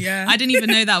mean? Like I didn't even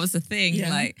know that was a thing.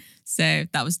 Like, so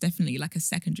that was definitely like a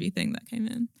secondary thing that came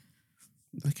in.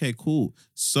 Okay, cool.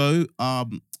 So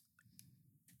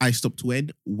I Stopped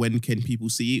when can people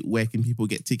see it? Where can people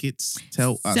get tickets?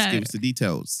 Tell us, give us the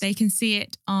details. They can see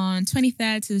it on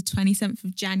 23rd to the 27th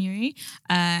of January.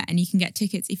 And you can get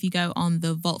tickets if you go on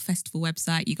the Vault Festival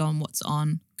website. You go on What's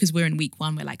On, because we're in week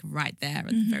 1. We're like right there at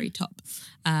the very top.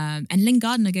 And Lynn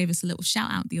Gardner gave us a little shout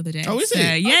out the other day. Oh, is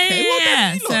it?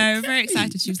 Yeah. So very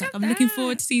excited. She was like, I'm looking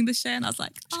forward to seeing the show. And I was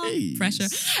like, oh, pressure.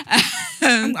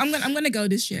 I'm gonna go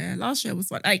this year. Last year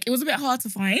was like, it was a bit hard to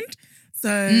find.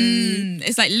 So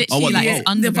it's like literally it's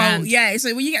underground.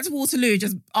 So when you get to Waterloo,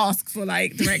 just ask for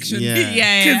like directions.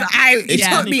 Because it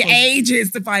took me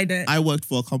ages to find it. I worked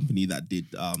for a company that did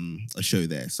a show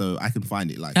there, so I can find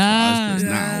it like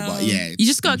now. But you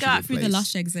just got to go out through the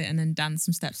Lush exit and then down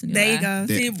some steps and you're there.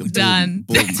 You go. Done.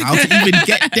 Boom. How to even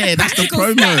get there? That's the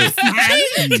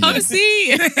promo. Come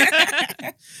see.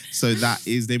 So that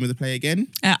is the name of the play again.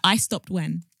 I Stopped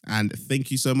When. And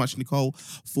thank you so much, Nicole,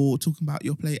 for talking about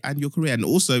your play and your career. And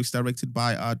also, it's directed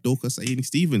by Dorcas Ayeni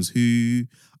Stevens, who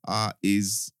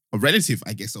is a relative,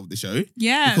 I guess, of the show.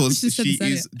 Yeah, because she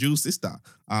is Jules' sister,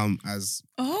 as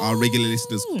our regular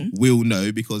listeners will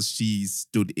know, because she's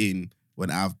stood in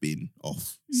when I've been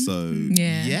off. So,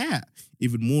 yeah,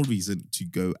 even more reason to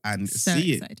go and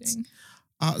see it.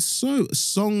 So,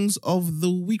 songs of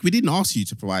the week. We didn't ask you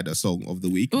to provide a song of the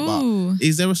week, but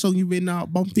is there a song you've been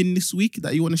bumping this week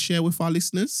that you want to share with our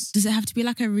listeners? Does it have to be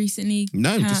like a recently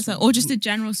song, or just a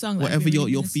general song? Whatever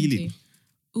you're feeling.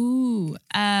 To?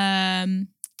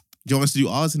 Do you want us to do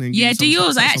ours and then do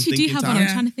yours? I actually do have one. I'm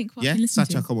trying to think what I've been listening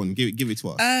to. Sacha, come on, give it to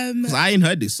us. Because I ain't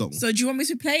heard this song. So do you want me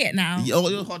to play it now?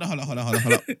 Hold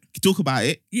on. Talk about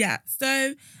it. Yeah.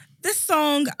 So this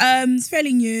song is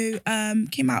fairly new.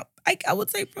 Came out, I would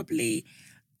say probably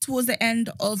towards the end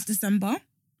of December.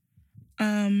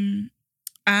 And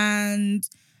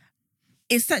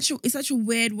it's such a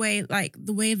weird way, like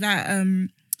the way that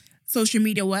social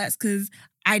media works, because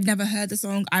I'd never heard the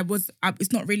song.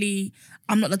 It's not really,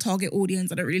 I'm not the target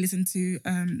audience. I don't really listen to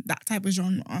that type of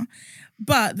genre.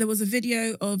 But there was a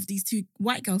video of these 2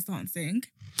 white girls dancing.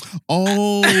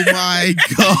 Oh my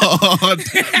God.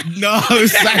 No,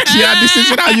 Satya, this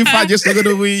isn't how you find your song of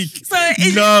the week.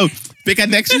 No. Pick a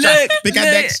next track.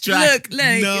 Look,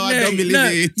 I don't believe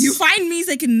it. You find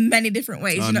music in many different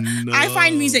ways. I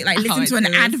find music like listen to an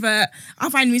advert. I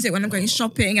find music when I'm going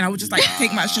shopping and I would just like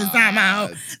take my Shazam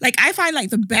out. Like I find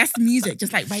like the best music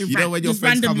just like by when your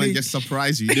friends randomly come and just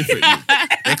surprise you differently.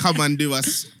 They come and do a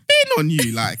spin on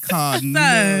you like, so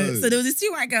there was these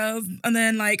 2 white girls and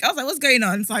then like I was like, what's going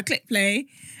on? So I clicked play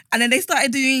and then they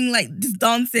started doing like this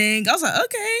dancing. I was like,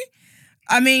 okay.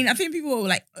 I mean, I think people were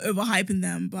like overhyping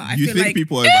them, but I feel like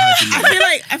people are overhyping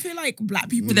them. I feel like black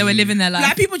people, they were living their life.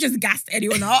 Black people just gassed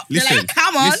anyone up. They're like,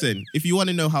 come on. Listen, if you want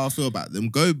to know how I feel about them,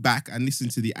 go back and listen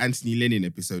to the Anthony Lennon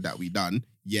episode that we done.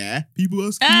 Yeah, people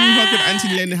ask, how could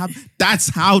Anthony Lennon have? That's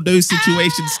how those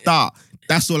situations start.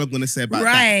 That's all I'm gonna say about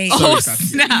that.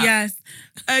 Sorry, yes.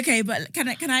 Okay, but can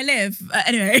I live?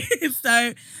 Anyway,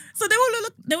 so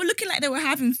they were looking like they were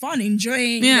having fun,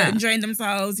 enjoying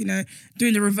themselves,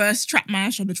 doing the reverse trap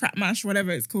mash or the trap mash,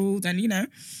 whatever it's called, and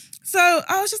So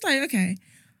I was just like, okay,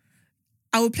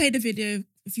 I would play the video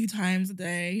a few times a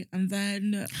day, and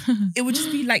then it would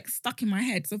just be like stuck in my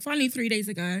head. So finally, 3 days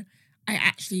ago, I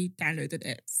actually downloaded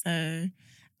it. So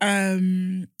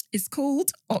it's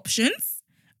called Options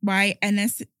by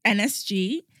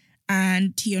NSG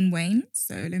and Tion Wayne.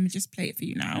 So let me just play it for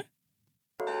you now.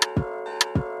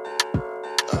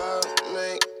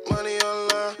 Make money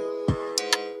online.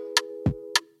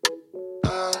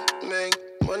 Make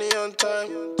money on time.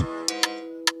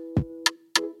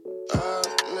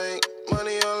 Make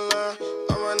money online.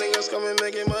 All my niggas coming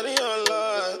making money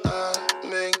online.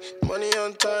 Make money on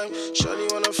on time.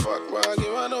 Shawty wanna fuck, but I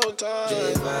give her no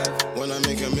time. When I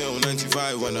make a meal,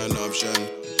 95 when an option.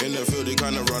 In the field, they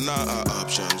kinda run out of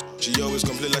options. She always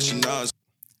complain like she knows.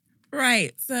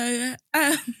 Right, so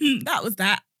that was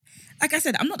that. Like I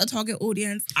said, I'm not the target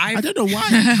audience. I don't know why.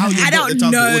 How you I got the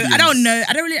don't target know. audience. I don't know.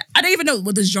 I don't even know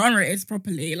what the genre is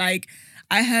properly. Like,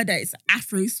 I heard that it's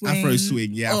Afro swing. Afro swing,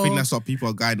 yeah. I think that's what people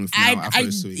are guiding with now. Afro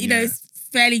swing, you know, it's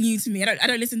fairly new to me. I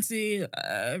don't listen to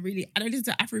I don't listen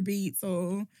to Afro beats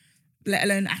or let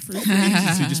alone Afro.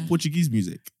 So just Portuguese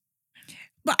music.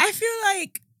 But I feel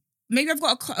like maybe I've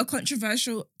got a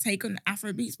controversial take on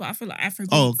Afro beats, but I feel like Afro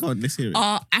beats. Oh God, let's hear it.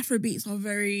 Afro beats are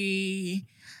very.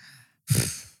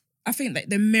 I think that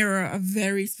they mirror a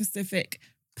very specific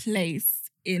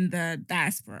place in the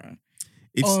diaspora.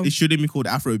 It shouldn't be called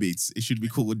Afro beats. It should be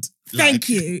called. Thank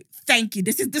you.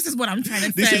 This is what I'm trying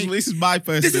to say. This is my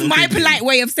personal. This is my opinion. polite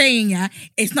way of saying, yeah,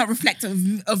 it's not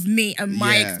reflective of me and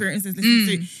my experiences listening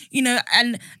to, you know,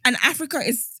 and Africa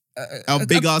is a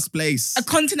big ass place, a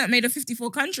continent made of 54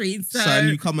 countries. So and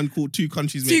you come and call two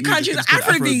countries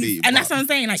Afrobeat, and that's what I'm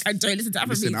saying. Like, I don't listen to Afrobeat.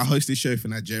 Listen, I host this show for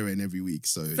Nigerian every week,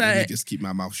 so let me just keep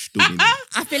my mouth shut.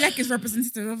 I feel like it's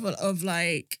representative of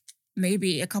like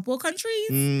maybe a couple of countries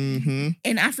in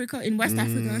Africa, in West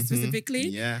Africa specifically.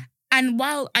 Yeah. And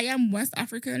while I am West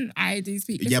African, I do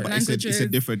speak different languages. It's a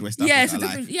different West Africa. Yeah, it's a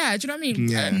different. Yeah, do you know what I mean?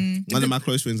 Yeah. One of my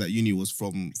close friends at uni was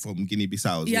from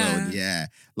Guinea-Bissau as well. Yeah.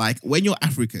 Like, when you're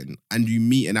African and you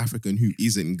meet an African who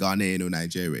isn't Ghanaian or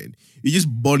Nigerian, you just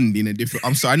bond in a different.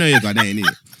 I'm sorry, I know you're Ghanaian,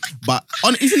 innit? But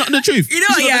is it not the truth? You know,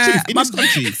 in this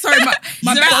country. Sorry, my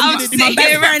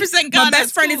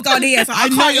best friend is Ghanaian, so I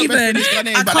can't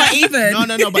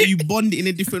even. No, but you bond in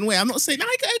a different way. I'm not saying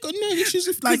I got no issues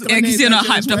with like. Because you're not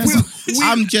hyped up.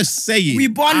 I'm just saying. We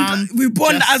bond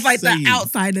as like the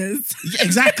outsiders. Yeah,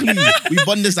 exactly. We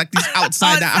bond as like these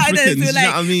outsider Africans. Like, you know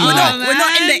what I mean? We're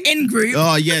not in the in group.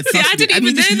 Oh yeah, See, I didn't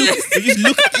even know this.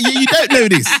 You don't know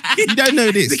this. You don't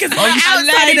know this. Because we're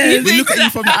outsiders. We look at you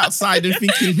from the outside and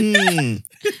thinking,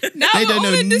 they don't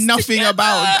know nothing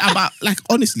about like,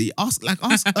 honestly, ask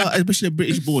especially a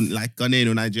British born like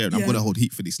Ghanaian or Nigerian. I'm gonna hold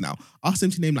heat for this now. Ask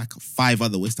them to name like 5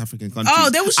 other West African countries.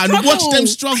 Oh, they would struggle. And watch them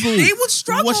struggle. They would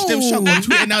struggle. Watch them struggle on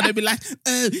Twitter now. They'll be like,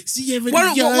 Sierra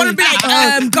Leone. Want to be like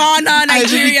Ghana,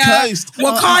 Nigeria,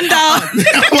 Wakanda.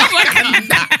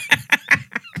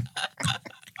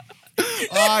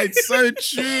 Oh, it's so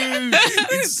true.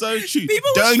 It's so true.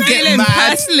 People don't get mad.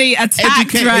 Personally attacked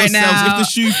Educate right yourselves. now. If the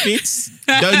shoe fits,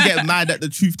 don't get mad at the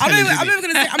truth. I'm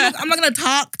not gonna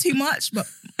talk too much, but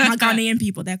my Ghanaian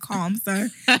people, they're calm. So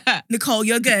Nicole,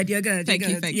 you're good. Thank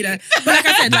you. You know, but like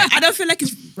I said, like, I don't feel like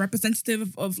it's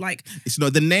representative of like it's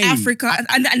not the name Africa,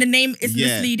 and the name is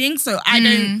misleading. So I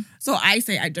don't. So I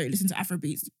say I don't listen to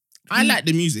Afrobeats. I like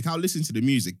the music. I'll listen to the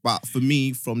music, but for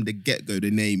me, from the get-go, the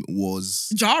name was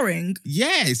jarring.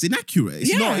 Yeah, it's inaccurate.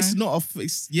 It's not.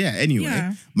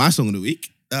 Anyway, my song of the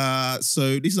week.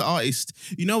 So this is an artist.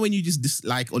 You know when you just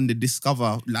like on the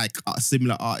discover like a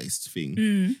similar artist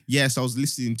thing. Yes, I was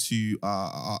listening to.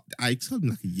 I told him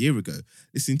like a year ago.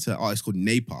 Listening to an artist called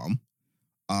Napalm.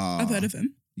 I've heard of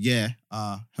him. Yeah.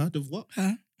 Heard of what?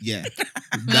 Huh? Yeah.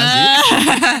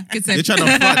 That's it. You're trying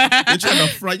to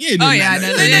front. Yeah.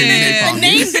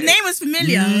 The name was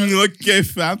familiar. Okay,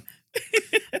 fam.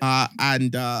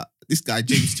 And this guy,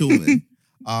 James Tillman.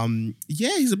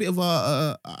 He's a bit of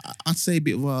I'd say a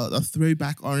bit of a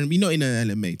throwback R&B, not in an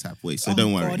LMA type way, so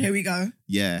don't worry. God, here we go.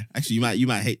 Yeah. Actually, you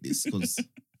might hate this because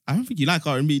I don't think you like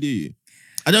R&B, do you?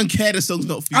 I don't care the song's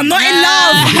not for you. I'm not in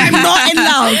love. I'm not in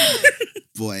love.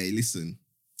 Boy, listen.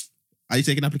 Are you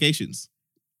taking applications?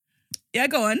 Yeah,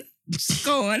 go on.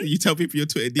 Go on. You tell people your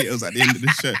Twitter details at the end of the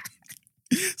show.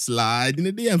 Slide in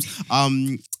the DMs.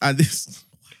 And this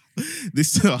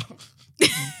oh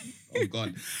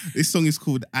God. This song is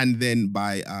called And Then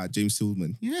by James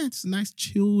Tillman. Yeah, it's a nice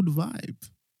chilled vibe.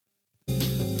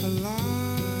 A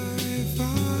life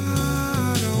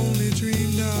I'd only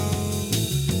dreamed of.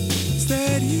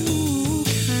 Instead you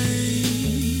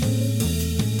came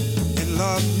and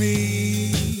loved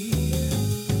me,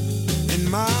 and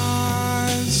my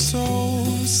soul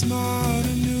smiled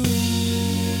anew.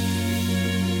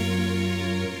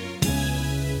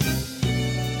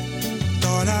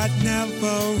 Thought I'd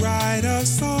never write a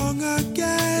song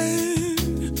again.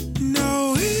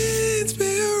 No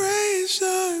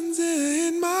inspirations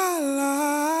in my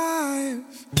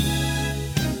life.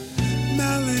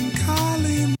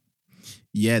 Melancholy.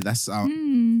 Yeah, that's our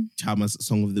Chama's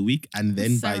song of the week, And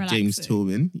Then So by relaxing. James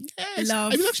Tillman. Yes,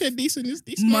 Love. I mean, actually, it's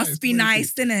decent. Must be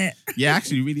nice, innit? Yeah,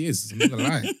 actually, it really is. I'm not gonna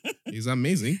lie. He's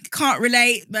amazing. Can't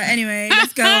relate, but anyway,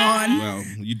 let's go on. Well,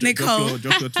 you drop your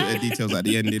Twitter details at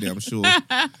the end, didn't it? I'm sure.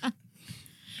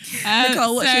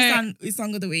 Nicole, what's your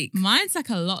song of the week? Mine's like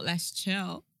a lot less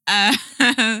chill.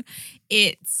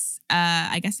 It's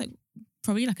I guess like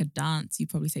probably like a dance. You'd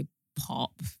probably say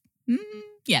pop.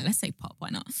 Yeah, let's say pop. Why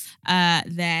not?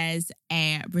 There's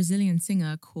a Brazilian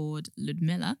singer called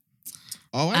Ludmilla.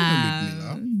 Oh, I know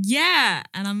Ludmilla. Yeah,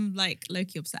 and I'm like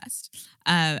low-key obsessed.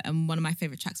 And one of my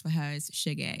favorite tracks for her is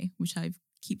Cheguei, which I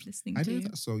keep listening to. I know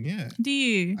that song, yeah. Do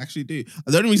you? I actually do.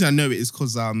 The only reason I know it is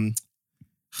because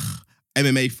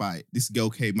MMA fight. This girl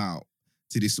came out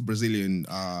to this Brazilian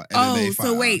MMA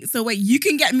fight. So wait, you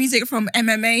can get music from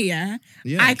MMA, yeah?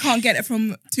 Yeah. I can't get it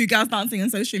from two girls dancing on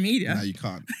social media. No, you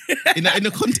can't. In the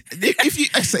context, if you,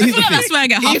 so here's the thing. That's where I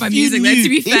get half my music. Though, to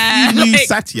be fair, if you knew like,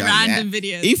 Satya, random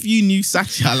videos. If you knew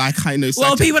Satya, like I know Satya,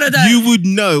 Well, people that don't. you would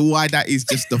know why that is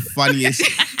just the funniest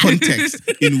context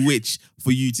in which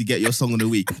for you to get your song of the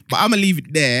week. But I'm gonna leave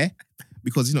it there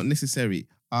because it's not necessary.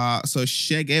 So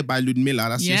Cheguei by Ludmilla,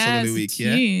 that's your song of the week,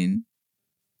 yeah?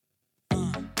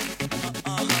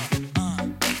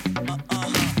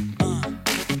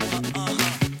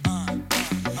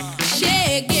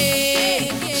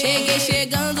 Cheguei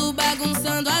chegando,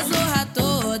 bagunçando a zorra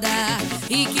toda.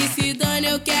 E que se dane,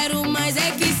 eu quero mais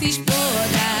é que se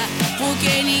exploda.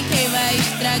 Porque ninguém vai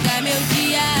estragar meu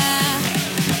dia.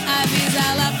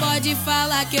 Avisa lá, pode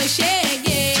falar que eu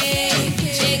cheguei.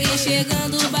 Cheguei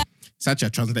chegando. Satya,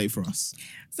 translate for us.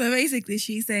 So basically,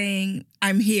 she's saying,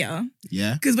 "I'm here."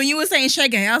 Yeah. Because when you were saying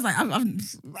Cheguei, I was like,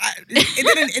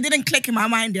 it didn't click in my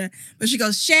mind yet. But she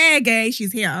goes, Cheguei,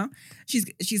 she's here.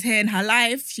 She's here in her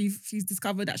life. She's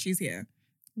discovered that she's here.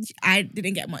 I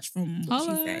didn't get much from what she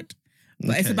said,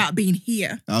 but it's about being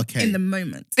here. In the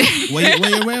moment. Were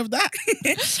you aware of that?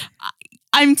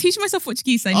 I'm teaching myself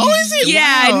Portuguese. So I is it?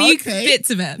 Yeah, Wow, I knew okay.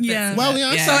 bits of it. Yeah. Well,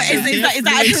 yeah. So is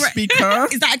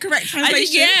that a correct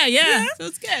translation? Yeah. So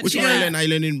it's good. Which one are you learning? Are you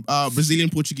learning Brazilian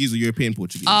Portuguese or European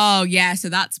Portuguese? Oh, yeah. So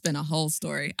that's been a whole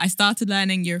story. I started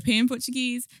learning European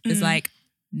Portuguese. There's like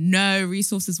no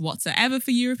resources whatsoever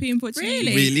for European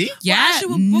Portuguese. Really? Yeah, well,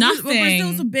 actually, nothing.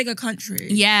 Brazil's a bigger country.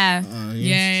 Yeah.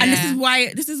 Yes. And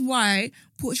this is why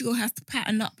Portugal has to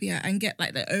pattern up here and get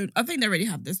like their own. I think they already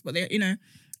have this, but they, you know,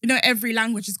 every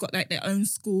language has got like their own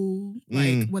school,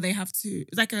 like where they have to.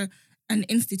 It's like an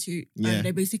institute. Yeah. They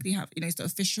basically have, it's the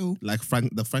official. Like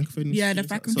the Francophone. Yeah, the Institute?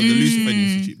 Francophone. So the Lusophone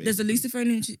Institute. Basically. There's the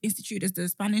Lusophone Institute. There's the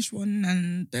Spanish one,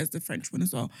 and there's the French one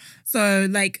as well. So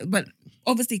but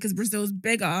obviously because Brazil's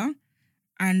bigger.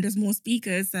 And there's more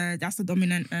speakers, that's the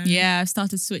dominant. Yeah, I've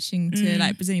started switching to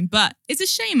like Brazilian, but it's a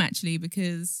shame actually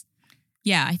because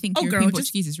I think European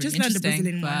Portuguese is really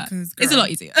interesting, but it's a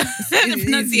lot easier. The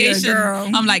pronunciation,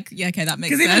 I'm like, okay, that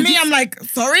makes sense. Because even me, I'm like,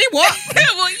 sorry, what? What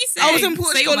are you saying? I was in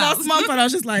Portugal last month, and I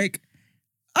was just like,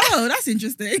 oh, that's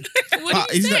interesting.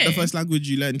 What is that the first language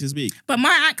you learned to speak? But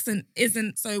my accent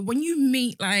isn't. So when you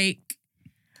meet like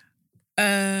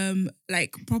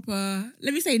proper,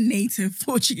 let me say native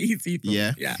Portuguese people.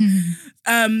 Yeah.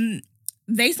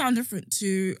 They sound different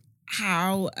to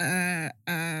how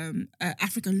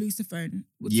African Lusophone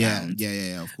would sound.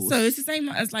 Yeah, of course. So it's the same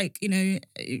as like,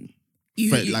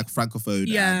 like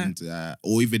Francophone and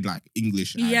or even like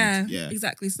English. And,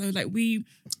 exactly. So like we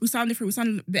sound different. We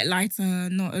sound a bit lighter,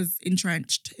 not as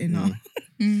entrenched in our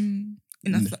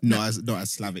not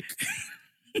as Slavic.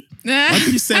 Why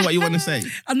do you say what you want to say?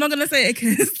 I'm not gonna say it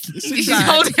because she's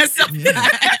holding herself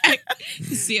back.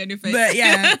 You see it on your face. But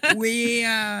we've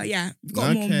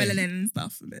got more melanin and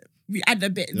stuff. We add a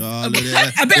bit, a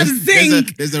bit of zing.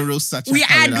 There's a real Satya. We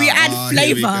add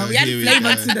flavor. We add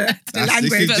flavor to the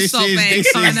language.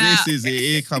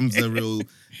 Here comes the real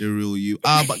you.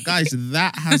 But guys,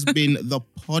 that has been the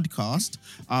podcast.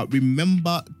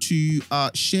 Remember to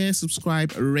share,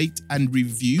 subscribe, rate, and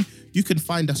review. You can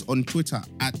find us on Twitter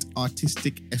at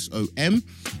ArtisticSOM.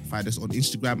 Find us on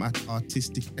Instagram at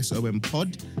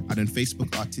ArtisticSOMPod. And on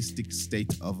Facebook, Artistic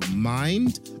State of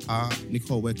Mind.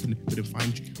 Nicole, where can people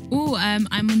find you? I'm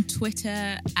on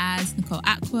Twitter as Nicole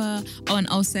Aqua. Oh, and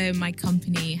also my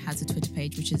company has a Twitter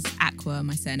page, which is Aqua,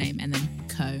 my surname, and then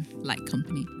Co, like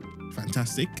company.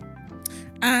 Fantastic.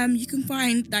 You can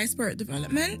find Diasporic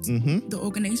Development, the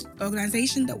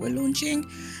organization that we're launching,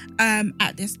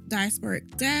 at this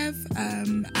Diasporic Dev,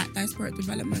 at Diasporic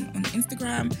Development on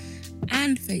Instagram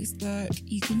and Facebook.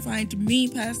 You can find me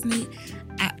personally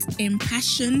at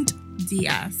Impassioned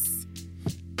Diaz.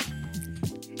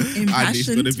 And it's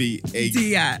going to be a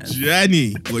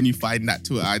journey when you find that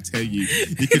Twitter, I tell you.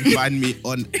 You can find me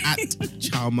on at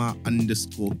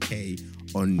Chalma_K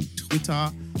on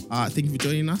Twitter. Thank you for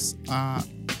joining us.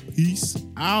 Peace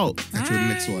out. Catch you on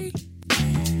the next one.